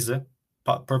decrease,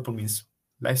 purple means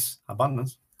less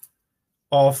abundance,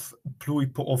 of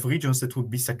regions that would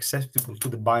be susceptible to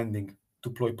the binding to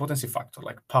pluripotency factor,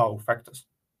 like PAU factors,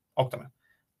 octamer,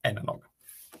 and anog.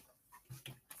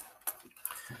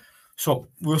 So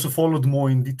we also followed more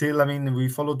in detail. I mean, we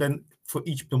followed then for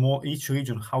each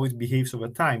region how it behaves over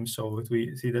time. So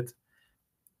we see that,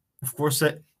 of course,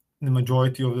 the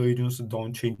majority of the regions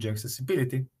don't change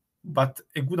accessibility, but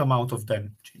a good amount of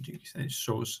them changing, and it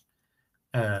shows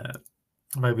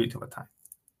variability over time.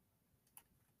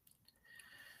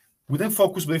 We then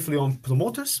focus briefly on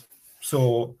promoters.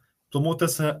 So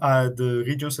promoters are the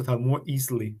regions that are more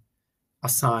easily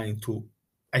assigned to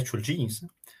actual genes.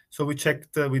 So we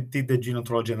checked, we did the gene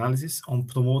ontology analysis on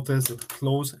promoters that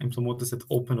close and promoters that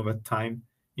open over time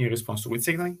in response to Wnt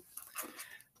signaling.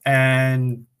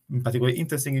 And particularly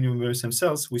interesting in human stem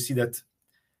cells, we see that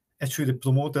actually the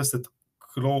promoters that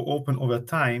open over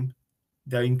time,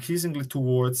 they're increasingly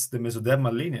towards the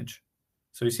mesodermal lineage.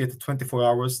 So you see at 24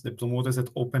 hours, the promoters that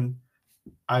open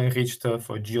are enriched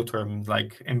for geoterms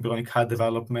like embryonic heart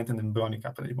development and embryonic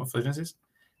appendage morphogenesis.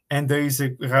 And there is a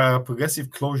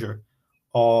progressive closure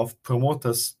of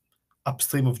promoters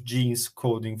upstream of genes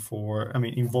coding for,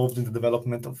 involved in the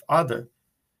development of other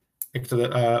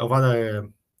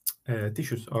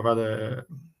tissues, or rather,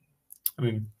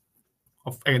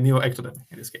 of a neoectoderm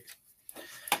in this case.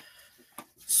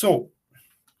 So,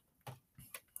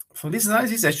 from this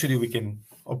analysis, actually, we can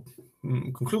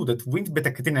conclude that Wnt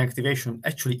beta-catenin activation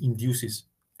actually induces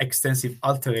extensive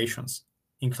alterations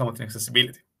in chromatin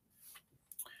accessibility.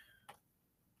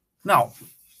 Now,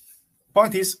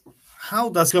 point is, how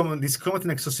does this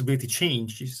chromatin accessibility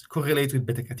change correlate with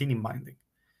beta-catenin binding?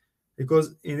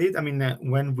 Because indeed,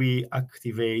 when we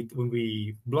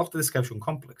block the description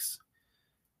complex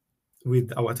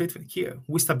with our treatment here,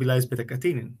 we stabilize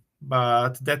beta-catenin,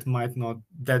 but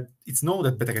it's known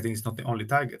that beta-catenin is not the only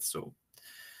target. So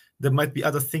there might be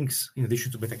other things in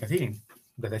addition to beta-catenin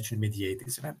that actually mediate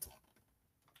this event.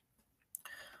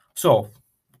 So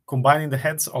combining the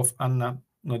heads of Anna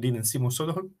Nordin and Simon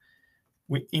Soderholm,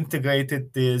 we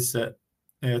integrated these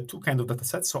two kinds of data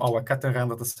sets, so our cut-and-run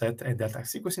data set and data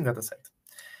sequencing data set.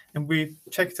 And we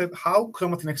checked how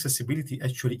chromatin accessibility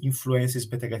actually influences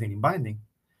beta-catenin binding,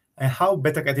 and how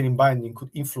beta-catenin binding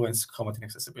could influence chromatin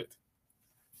accessibility.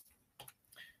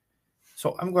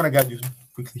 So I'm going to guide you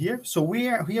quickly here. So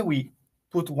here we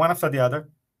put one after the other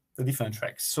the different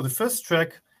tracks. So the first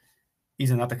track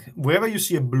is an ATAC. Wherever you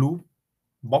see a blue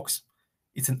box,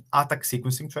 it's an ATAC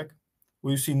sequencing track.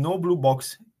 Where you see no blue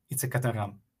box, it's a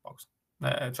cut-and-run box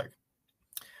track.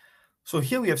 So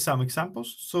here we have some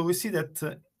examples. So we see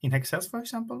that in hexels, for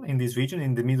example, in this region,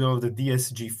 in the middle of the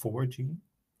DSG4 gene,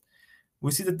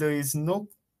 we see that there is no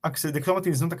the chromatin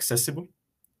is not accessible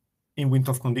in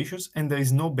Wnt conditions, and there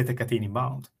is no beta-catenin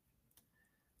bound.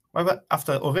 However,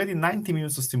 after already 90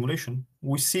 minutes of stimulation,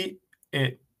 we see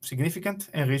a significant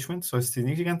enrichment, so a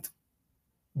significant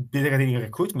beta-catenin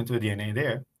recruitment to the DNA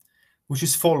there, which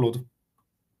is followed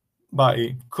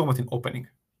by chromatin opening,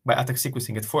 by ATAC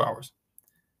sequencing at 4 hours.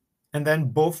 And then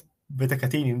both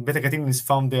beta-catenin is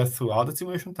found there throughout the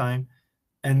stimulation time,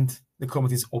 and the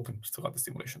chromatin is open throughout the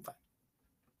stimulation time.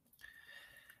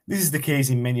 This is the case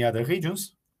in many other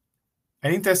regions.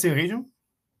 An interesting region,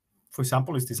 for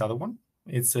example, is this other one.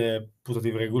 It's a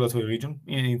putative regulatory region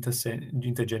in an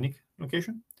intergenic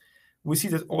location. We see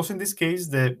that also in this case,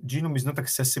 the genome is not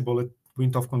accessible at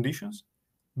Wnt conditions.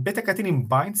 Beta-catenin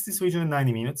binds this region in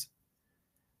 90 minutes.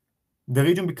 The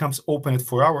region becomes open at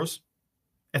 4 hours.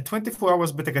 At 24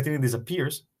 hours, beta-catenin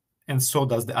disappears, and so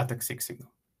does the ATAC6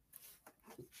 signal.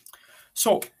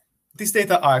 So these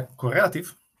data are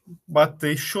correlative, but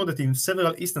they show that in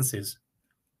several instances,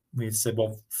 it's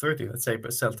above 30, let's say,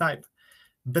 per cell type,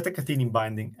 beta-catenin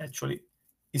binding actually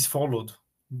is followed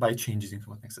by changes in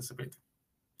chromatin accessibility.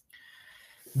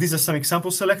 These are some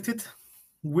examples selected.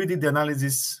 We did the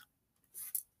analysis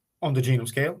on the genome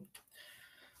scale.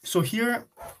 So here,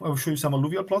 I will show you some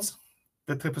alluvial plots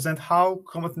that represent how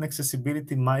chromatin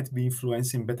accessibility might be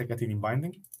influencing beta-catenin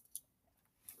binding.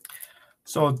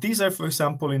 So these are, for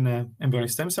example, in embryonic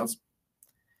stem cells.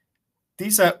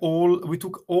 These are we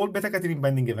took all beta-catenin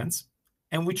binding events,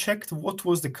 and we checked what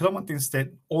was the chromatin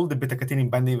state, all the beta-catenin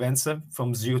binding events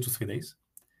from 0 to 3 days.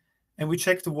 And we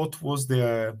checked what was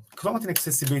the chromatin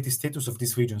accessibility status of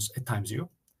these regions at time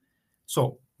 0.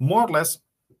 So more or less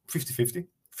 50-50.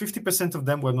 50% of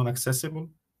them were non-accessible,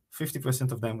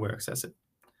 50% of them were accessible.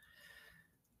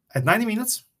 At 90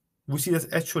 minutes, we see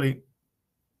that actually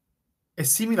a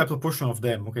similar proportion of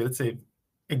them, okay, let's say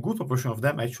a good proportion of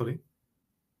them actually,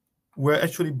 were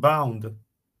actually bound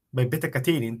by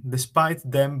beta-catenin despite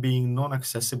them being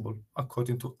non-accessible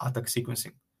according to ATAC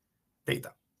sequencing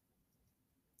data.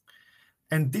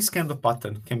 And this kind of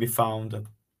pattern can be found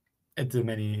at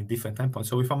many different time points.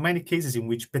 So we found many cases in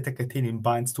which beta-catenin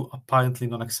binds to apparently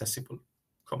non-accessible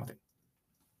chromatin.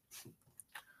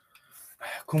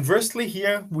 Conversely,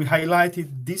 here we highlighted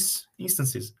these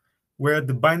instances where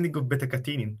the binding of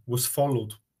beta-catenin was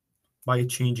followed by a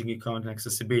changing in chromatin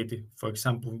accessibility. For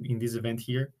example, in this event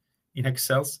here, in Hex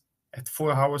cells, at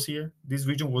 4 hours here, this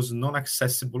region was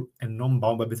non-accessible and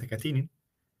non-bound by beta-catenin,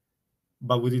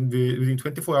 but within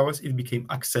 24 hours, it became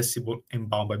accessible and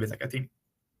bound by beta-catenin.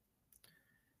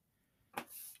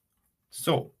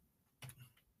 So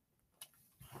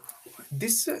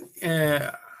this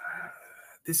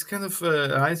kind of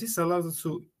analysis allows us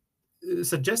to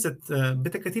suggest that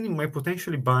beta-catenin might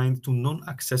potentially bind to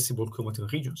non-accessible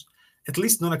chromatin regions, at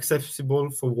least non-accessible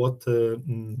for what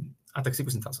attack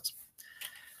sequencing tells us.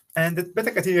 And that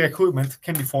beta-catenin recruitment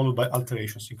can be followed by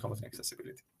alterations in chromatin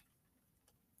accessibility.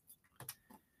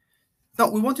 Now,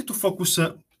 we wanted to focus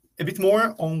a bit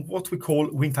more on what we call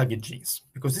Wnt target genes,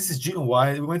 because this is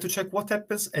genome-wide. We want to check what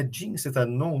happens at genes that are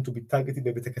known to be targeted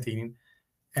by beta-catenin,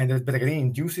 and that beta-catenin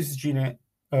induces gene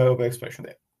overexpression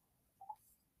there.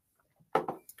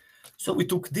 So we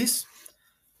took these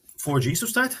 4 genes to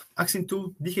start: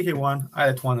 AXIN2, DKK1,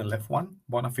 ILET1, and LEF1,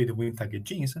 bona fide Wnt target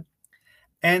genes.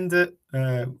 And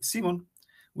Simon,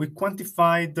 we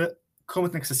quantified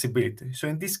chromatin accessibility. So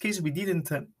in this case, we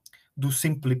didn't do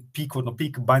simply peak or no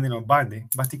peak, binding or binding,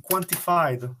 but it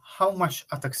quantified how much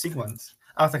attack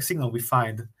signal we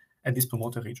find at these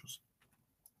promoter regions.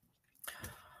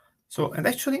 So, and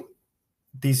actually,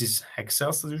 this is Hex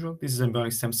cells as usual. This is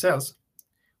embryonic stem cells.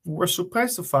 We were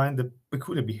surprised to find the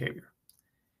peculiar behavior.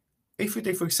 If we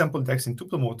take, for example, the AXIN2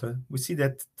 promoter, we see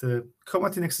that the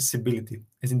chromatin accessibility,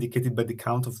 as indicated by the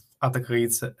count of attack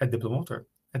rates at the promoter,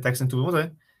 at AXIN2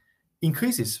 promoter,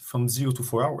 increases from 0 to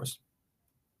 4 hours,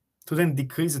 to then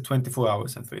decrease at 24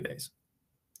 hours and 3 days.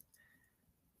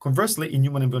 Conversely, in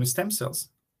human embryonic stem cells,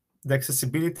 the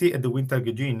accessibility at the Wnt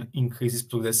target gene increases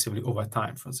progressively over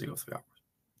time from 0 to 3 hours.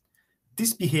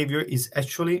 This behavior is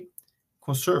actually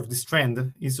conserved. This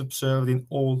trend is observed in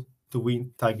all the Wnt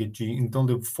target gene, in all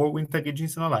the 4 Wnt target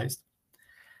genes analyzed.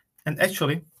 And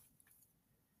actually,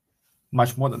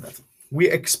 much more than that. We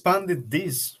expanded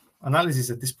this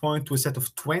analysis at this point to a set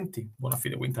of 20 bona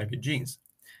fide Wnt target genes.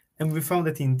 And we found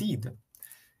that indeed,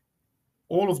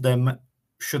 all of them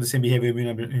show the same behavior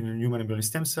in human embryonic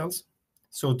stem cells.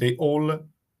 So they all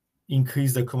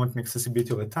increase their chromatin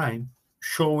accessibility over time,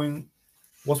 showing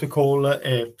what we call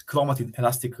a chromatin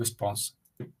elastic response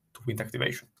to Wnt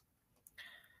activation.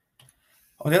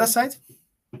 On the other side,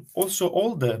 also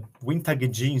all the Wnt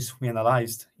target genes we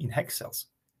analyzed in Hex cells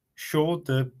show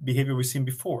the behavior we've seen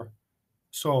before.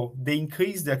 So they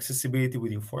increase the accessibility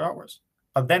within 4 hours.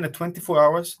 But then at 24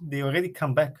 hours, they already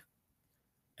come back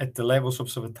at the levels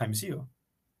observed at time 0,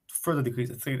 to further decrease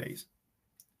at 3 days.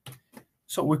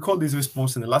 So we call this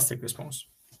response an elastic response.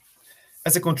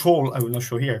 As a control, I will not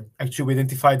show here, actually we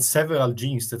identified several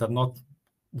genes that are not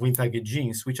Wnt target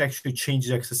genes, which actually change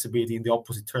the accessibility in the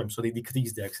opposite term, so they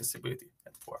decrease the accessibility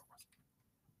at 4 hours.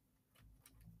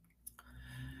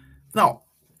 Now,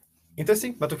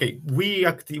 interesting, but okay,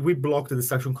 we blocked the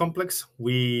destruction complex,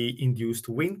 we induced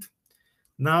Wnt.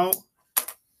 Now,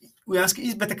 we ask,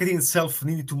 is beta-catenin itself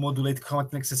needed to modulate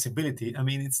chromatin accessibility? I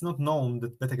mean, it's not known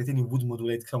that beta-catenin would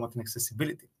modulate chromatin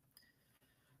accessibility.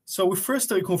 So we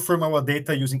first reconfirm our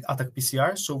data using attack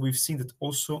PCR. So we've seen that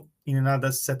also in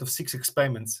another set of 6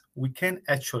 experiments, we can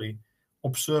actually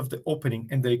observe the opening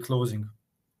and the closing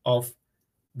of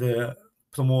the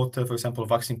promoter, for example,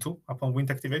 of AXIN2 upon Wnt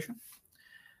activation.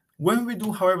 When we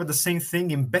do, however, the same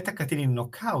thing in beta-catenin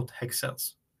knockout Hex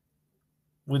cells,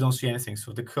 we don't see anything.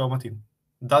 So the chromatin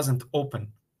doesn't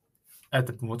open at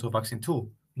the promoter of AXIN2,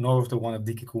 nor of the one of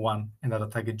DKK1 and other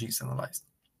target genes analyzed.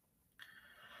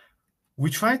 We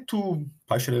tried to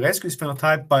partially rescue this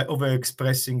phenotype by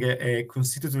overexpressing a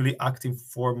constitutively active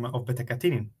form of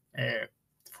beta-catenin, a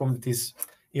form that is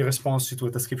irresponsive to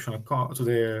a description to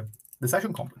the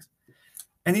destruction complex.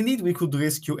 And indeed, we could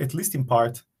rescue, at least in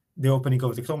part, the opening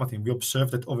of the chromatin. We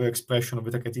observed that overexpression of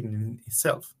beta-catenin in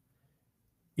itself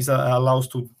allows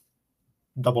to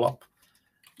double up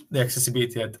the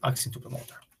accessibility at AXIN2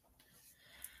 promoter.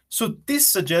 So this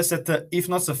suggests that if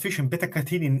not sufficient,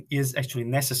 beta-catenin is actually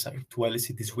necessary to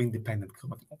elicit this Wnt-dependent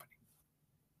chromatin opening.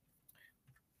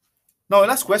 Now, the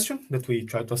last question that we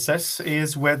try to assess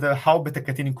is whether how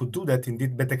beta-catenin could do that.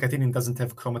 Indeed, beta-catenin doesn't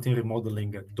have chromatin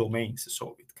remodeling domains,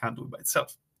 so it can't do it by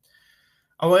itself.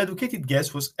 Our educated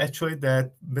guess was actually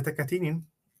that beta-catenin,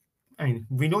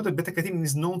 we know that beta-catenin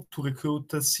is known to recruit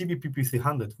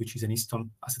CBPP300, which is an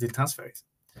histone acetyltransferase,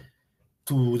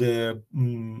 to the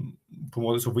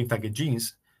promoters of Wnt target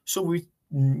genes. So we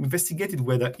investigated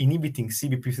whether inhibiting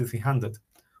CBP300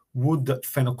 would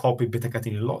phenocopy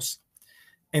beta-catenin loss.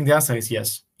 And the answer is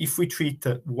yes. If we treat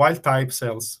wild-type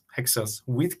cells, HEX cells,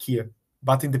 with KIR,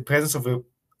 but in the presence of a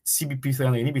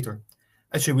CBP300 inhibitor,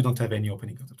 actually we don't have any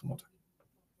opening of the promoter.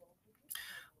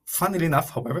 Funnily enough,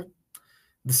 however,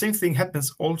 the same thing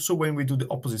happens also when we do the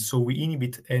opposite. So we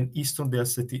inhibit an histone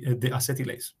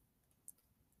deacetylase.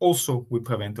 Also, we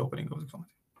prevent the opening of the chromatin.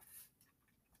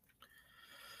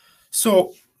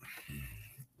 So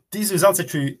these results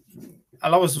actually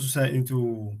allow us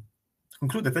to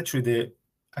conclude that actually the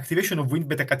activation of Wnt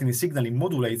beta-catenin signaling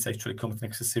modulates actually chromatin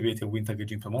accessibility of Wnt target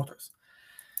gene promoters.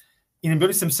 In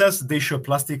embryonic stem cells, they show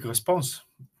plastic response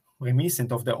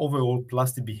reminiscent of their overall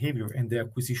plastic behavior and the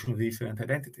acquisition of different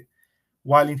identity.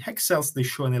 While in HEX cells, they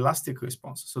show an elastic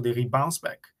response, so they rebound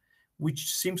back,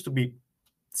 which seems to be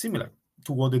similar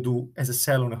to what they do as a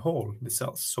cell on a whole, the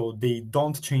cells. So they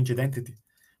don't change identity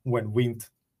when Wnt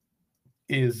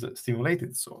is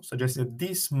stimulated. So suggesting that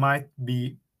this might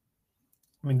be,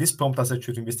 this prompts us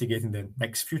actually to investigate in the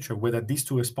next future whether these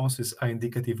two responses are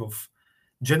indicative of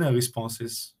general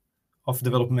responses of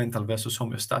developmental versus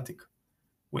homeostatic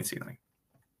Wnt signaling.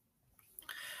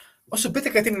 Also,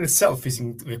 beta-catenin itself is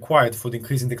required for the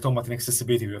increase in the chromatin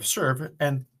accessibility we observe,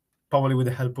 and probably with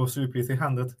the help of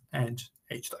CBP300 and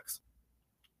HDACs.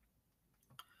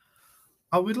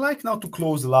 I would like now to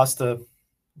close the last 8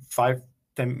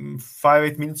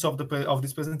 minutes of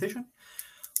this presentation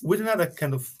with another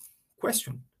kind of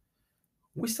question.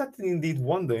 We started indeed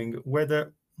wondering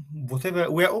whether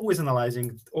we are always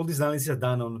analyzing, all these analyses are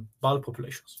done on bulk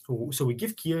populations. So we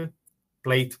give KIR,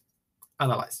 plate,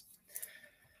 analyze.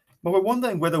 But we're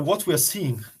wondering whether what we are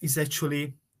seeing is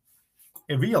actually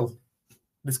a real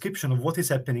description of what is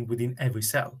happening within every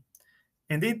cell.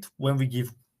 Indeed, when we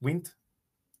give Wnt,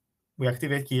 we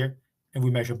activate KIR, and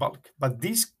we measure bulk. But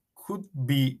this could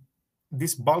be,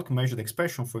 this bulk measured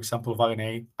expression, for example, of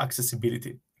RNA,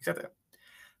 accessibility, etc.,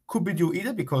 could be due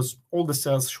either because all the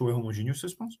cells show a homogeneous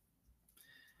response,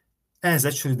 as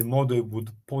actually the model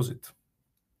would posit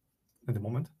at the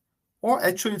moment, or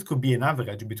actually it could be an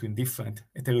average between different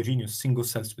heterogeneous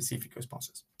single-cell specific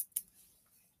responses.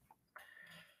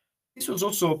 This was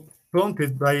also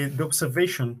prompted by the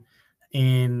observation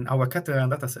in our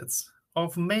Cat-RNA datasets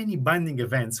of many binding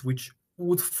events which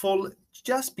would fall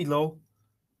just below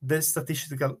the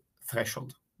statistical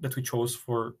threshold that we chose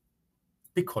for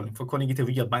calling it a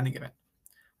real binding event.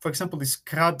 For example, this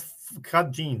CRAD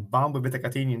gene bound by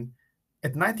beta-catenin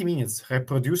at 90 minutes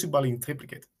reproducible in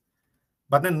triplicate,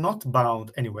 but then not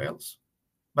bound anywhere else.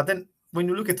 But then when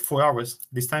you look at 4 hours,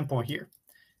 this time point here,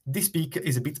 this peak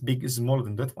is a bit smaller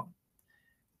than that one.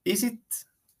 Is it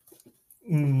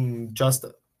just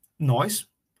noise,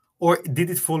 or did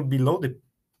it fall below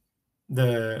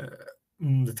the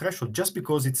threshold just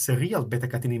because it's a real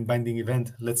beta-catenin binding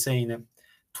event, let's say in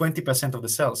 20% of the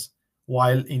cells,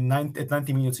 while at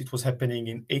 90 minutes it was happening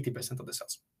in 80% of the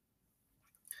cells?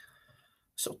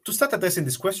 So to start addressing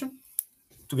this question,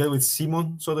 together with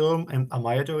Simon Soderholm and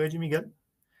Amaya Giorgi Miguel,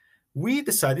 we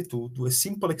decided to do a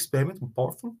simple experiment,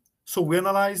 powerful. So we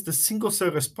analyzed the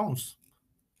single-cell response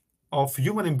of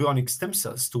human embryonic stem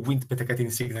cells to Wnt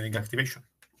beta-catenin signaling activation.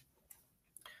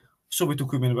 So we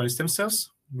took human embryonic stem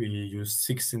cells, we used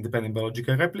 6 independent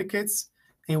biological replicates,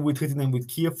 and we treated them with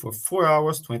KIR for 4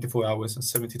 hours, 24 hours, and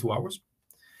 72 hours.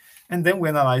 And then we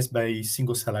analyzed by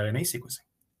single-cell RNA sequencing.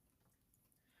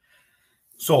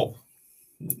 So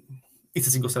it's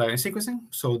a single-cell RNA sequencing,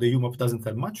 so the UMAP doesn't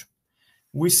tell much.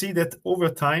 We see that over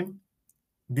time,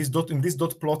 in these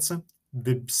dot plots,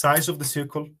 the size of the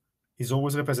circle is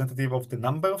always representative of the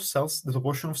number of cells, the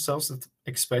proportion of cells that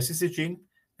expresses the gene,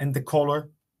 and the color,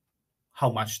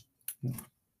 how much,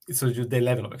 it's the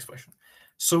level of expression.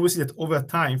 So we see that over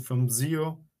time, from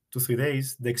 0 to 3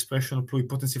 days, the expression of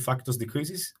pluripotency factors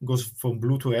decreases, goes from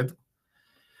blue to red,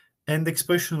 and the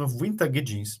expression of Wnt target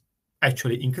genes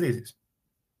actually increases.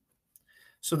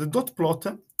 So the dot plot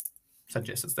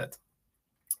suggests that.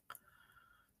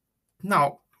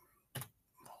 Now,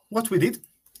 what we did,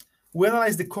 we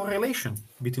analyzed the correlation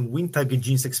between Wnt target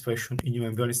genes expression in human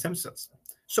embryonic stem cells.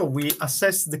 So we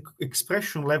assessed the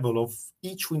expression level of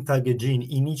each Wnt target gene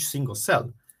in each single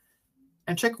cell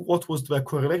and check what was the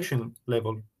correlation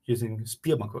level using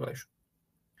Spearman correlation.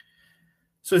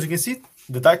 So as you can see,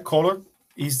 the dark color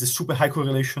is the super high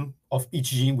correlation of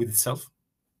each gene with itself,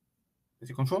 as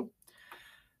you control.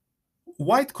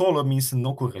 White color means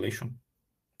no correlation.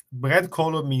 Red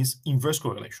color means inverse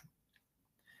correlation.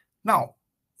 Now,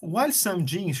 while some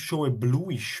genes show a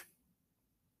bluish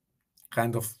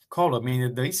kind of color, meaning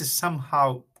that there is a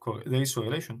somehow there is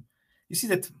correlation, you see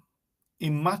that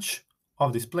in much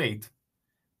of this plate,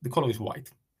 the color is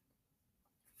white.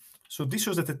 So this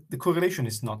shows that the correlation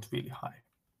is not really high.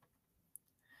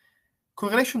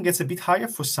 Correlation gets a bit higher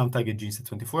for some target genes at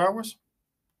 24 hours,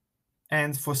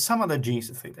 and for some other genes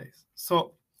at 3 days.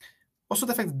 So also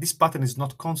the fact that this pattern is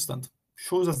not constant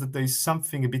shows us that there is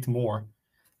something a bit more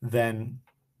than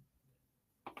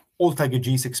all target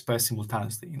genes expressed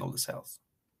simultaneously in all the cells.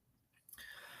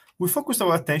 We focused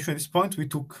our attention at this point. We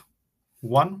took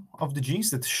one of the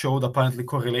genes that showed apparently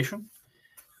correlation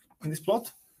in this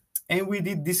plot, and we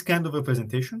did this kind of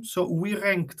representation. So we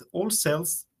ranked all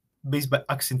cells based by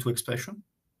AXIN2 expression.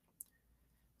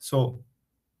 So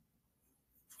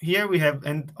here we have,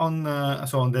 and on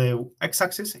the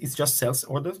x-axis, it's just cells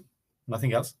ordered,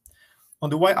 nothing else. On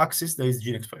the y-axis, there is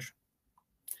gene expression.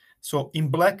 So in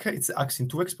black, it's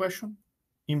AXIN2 expression.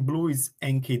 In blue, is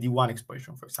NKD1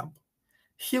 expression, for example.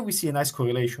 Here we see a nice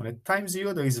correlation. At time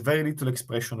 0, there is very little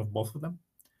expression of both of them.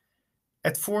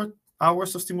 At 4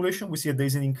 hours of stimulation, we see that there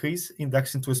is an increase in the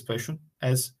AXIN2 expression,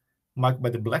 as marked by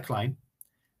the black line.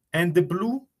 And the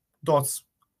blue dots,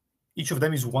 each of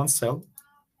them is one cell,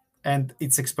 and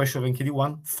its expression of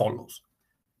NKD1 follows.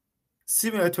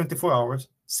 Similar at 24 hours,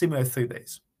 similar at 3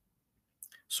 days.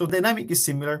 So dynamic is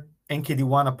similar.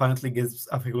 NKD1 apparently gets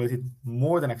upregulated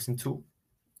more than AXIN2,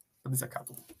 but these are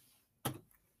coupled.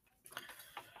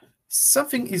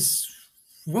 Something is,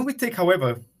 when we take,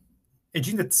 however, a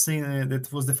gene that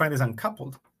was defined as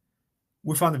uncoupled,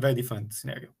 we found a very different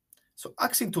scenario. So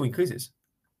AXIN2 increases,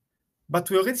 but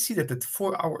we already see that at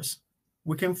 4 hours,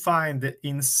 we can find that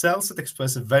in cells that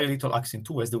express very little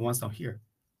AXIN2, as the ones down here,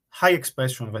 high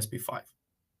expression of SP5.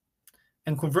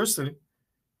 And conversely,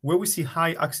 where we see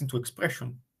high AXIN2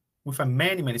 expression, we find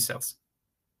many, many cells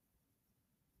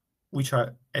which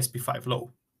are SP5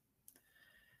 low.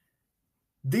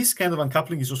 This kind of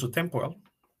uncoupling is also temporal.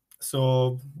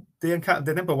 So the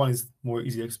temporal one is more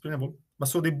easily explainable. But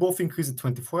so they both increase at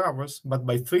 24 hours, but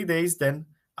by 3 days, then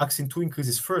AXIN2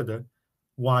 increases further,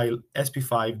 while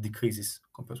SP5 decreases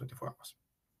compared to 24 hours.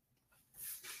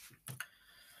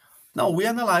 Now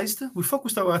we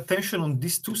focused our attention on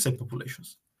these two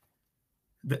subpopulations.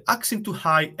 The AXIN2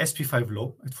 high, SP5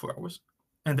 low at 4 hours,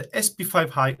 and the SP5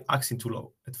 high, AXIN2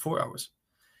 low at 4 hours.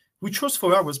 We chose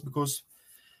 4 hours because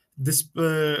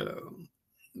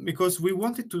we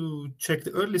wanted to check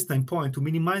the earliest time point to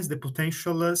minimize the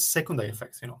potential secondary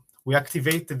effects. We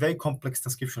activate a very complex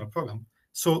transcriptional program.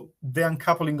 So the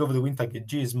uncoupling of the Wnt target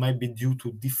genes might be due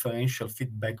to differential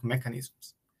feedback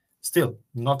mechanisms. Still,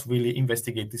 not really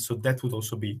investigated, so that would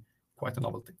also be quite a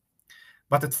novelty.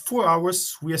 But at 4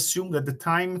 hours, we assume that the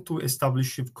time to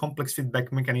establish complex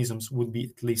feedback mechanisms would be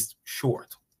at least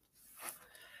short.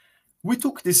 We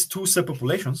took these two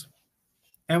subpopulations,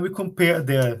 and we compared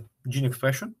their gene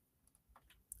expression,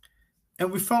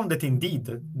 and we found that indeed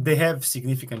they have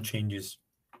significant changes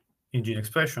in gene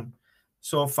expression.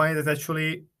 So find that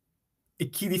actually a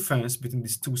key difference between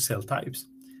these two cell types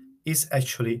is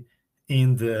actually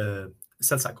in the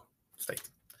cell cycle state.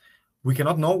 We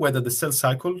cannot know whether the cell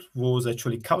cycle was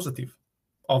actually causative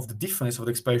of the difference of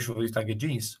the expression of the target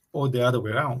genes or the other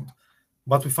way around,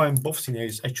 but we find both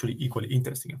scenarios actually equally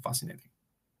interesting and fascinating.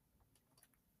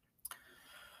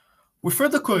 We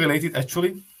further correlated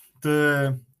actually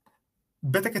the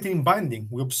beta-catenin binding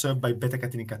we observed by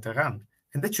beta-catenin cateran,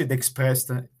 and actually they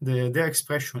expressed their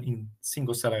expression in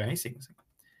single-cell RNA sequencing.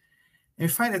 And we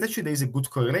find that actually there is a good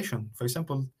correlation. For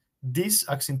example, these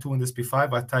AXIN2 and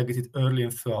SP5 are targeted early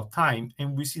and throughout time,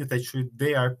 and we see that actually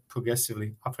they are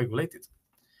progressively upregulated.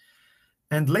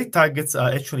 And late targets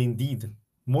are actually indeed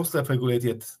mostly upregulated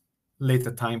at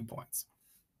later time points.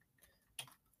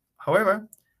 However,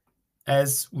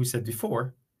 as we said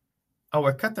before,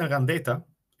 our cut-and-run data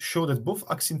show that both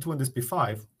AXIN2 and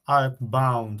SP5 are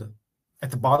bound at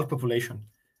the bulk population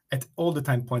at all the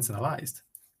time points analyzed.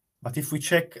 But if we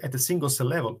check at a single cell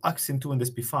level, AXIN2 and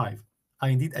SP5 are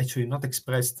indeed actually not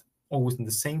expressed always in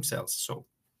the same cells. So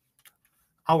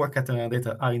our cut-and-run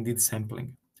data are indeed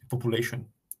sampling a population.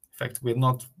 In fact, we're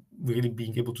not really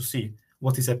being able to see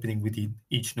what is happening within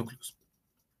each nucleus.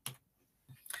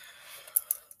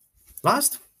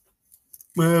 Last,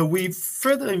 we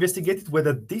further investigated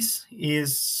whether this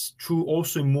is true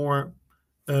also in more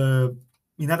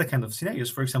in other kind of scenarios,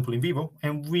 for example, in vivo,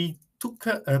 and we took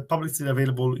publicly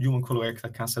available human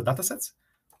colorectal cancer datasets.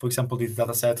 For example, this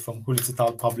dataset from Hulis et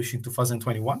al. Published in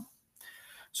 2021.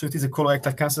 So it is a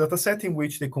colorectal cancer dataset in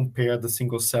which they compare the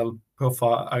single-cell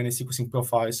profile, RNA sequencing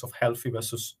profiles of healthy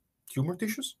versus tumor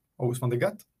tissues, always from the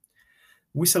gut.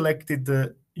 We selected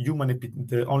the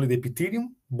only the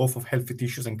epithelium, both of healthy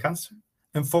tissues and cancer,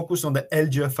 and focused on the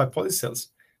LGR5 polycells,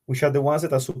 which are the ones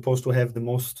that are supposed to have the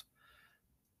most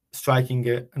striking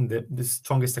and the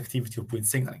strongest activity of Wnt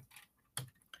signaling.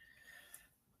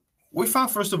 We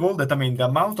found, first of all, that the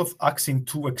amount of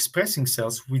AXIN2 expressing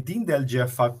cells within the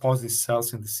LGR5 positive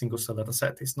cells in the single cell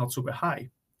dataset is not super high.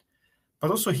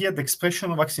 But also here, the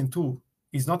expression of AXIN2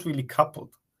 is not really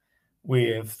coupled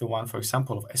with the one, for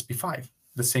example, of SP5.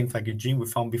 The same target gene we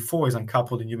found before is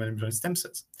uncoupled in human embryonic stem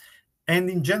cells. And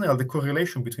in general, the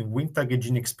correlation between Wnt target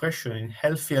gene expression in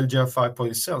healthy LGR5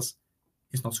 positive cells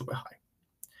is not super high.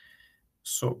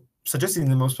 So, suggesting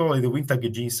that most probably the Wnt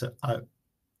target genes are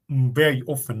very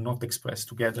often not expressed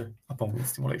together upon Wnt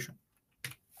stimulation.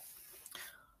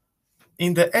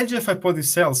 In the LGR5 positive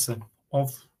cells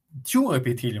of tumor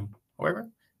epithelium, however,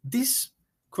 this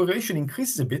correlation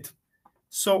increases a bit,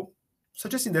 so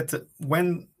suggesting that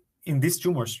when in these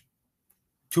tumors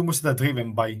that are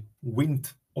driven by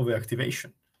Wnt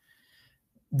overactivation,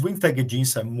 Wnt target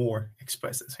genes are more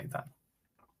expressed at the same time.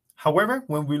 However,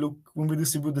 when we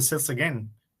distribute the cells again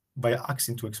by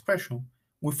AXIN2 expression,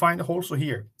 we find also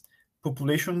here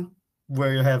population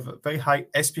where you have very high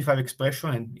SP5 expression,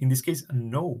 and in this case,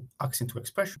 no AXIN2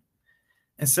 expression,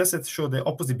 and cells that show the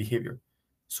opposite behavior.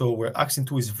 So where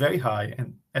AXIN2 is very high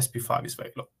and SP5 is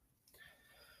very low.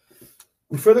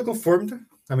 We further confirmed,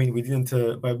 we didn't,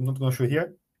 I'm not going to show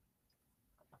here,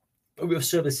 but we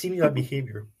observed a similar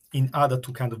behavior in other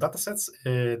two kinds of datasets,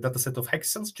 a dataset of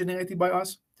hex cells generated by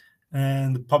us,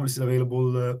 and publicly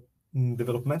available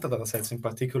developmental datasets, in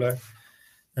particular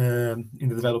in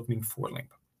the developing for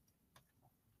LIMP.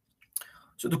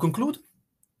 So to conclude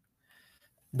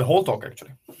the whole talk,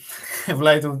 actually, I would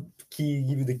like to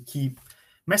give you the key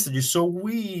messages. So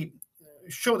we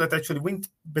show that actually Wnt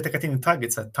beta-catenin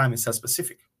targets are time and cell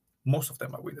specific. Most of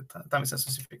them are Wnt time and cell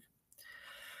specific.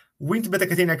 Wnt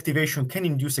beta-catenin activation can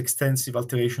induce extensive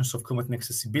alterations of chromatin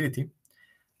accessibility,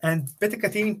 and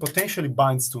beta-catenin potentially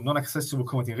binds to non-accessible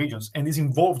chromatin regions and is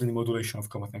involved in the modulation of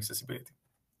chromatin accessibility.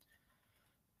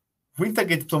 Wnt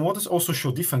target promoters also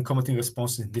show different chromatin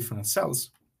responses in different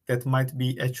cells that might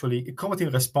be actually a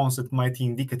chromatin response that might be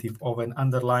indicative of an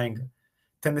underlying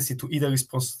tendency to either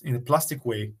respond in a plastic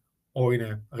way or in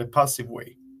a repulsive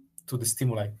way to the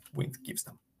stimuli Wnt gives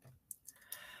them.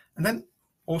 And then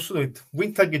also that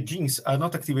Wnt target genes are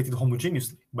not activated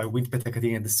homogeneously by Wnt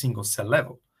beta-catenin at the single cell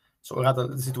level. So rather,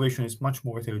 the situation is much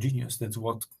more heterogeneous than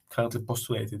what currently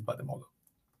postulated by the model.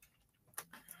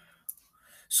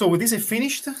 So with this, I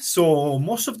finished. So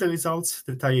most of the results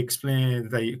that I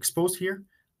explained, that I exposed here,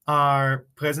 are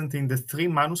present in the 3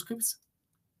 manuscripts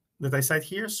that I cite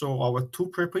here. So our 2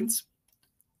 preprints,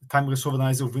 time-resolved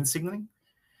analysis of Wnt signaling,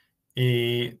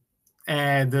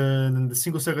 and the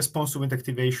single-cell response to Wnt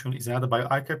activation is another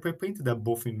bioarchive preprint. They're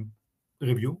both in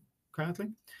review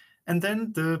currently. And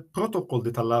then the protocol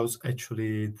that allows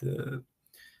actually the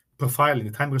profiling,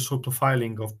 the time-resolved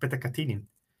profiling of beta-catenin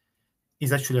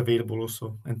is actually available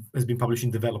also and has been published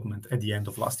in development at the end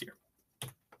of last year.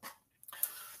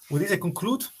 With this, I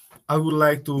conclude. I would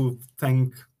like to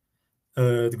thank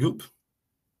the group,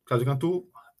 Claudio Cantù,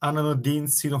 Anna Nordin,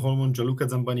 Sino Holmon, Gianluca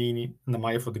Zambanini, and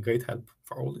Amaya for the great help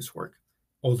for all this work,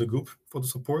 all the group for the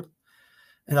support,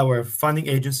 and our funding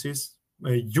agencies,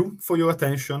 you for your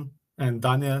attention, and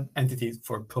Daniel Entity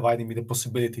for providing me the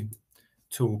possibility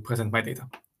to present my data.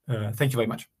 Thank you very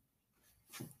much.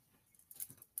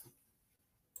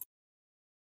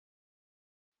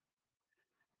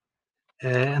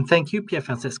 And thank you,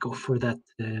 Pierfrancesco, for that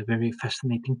very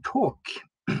fascinating talk.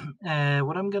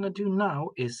 What I'm going to do now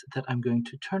is that I'm going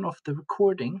to turn off the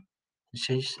recording and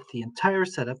change the entire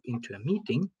setup into a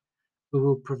meeting. We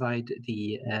will provide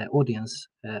the audience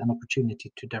an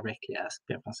opportunity to directly ask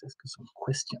Pierfrancesco some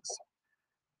questions.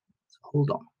 So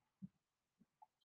hold on.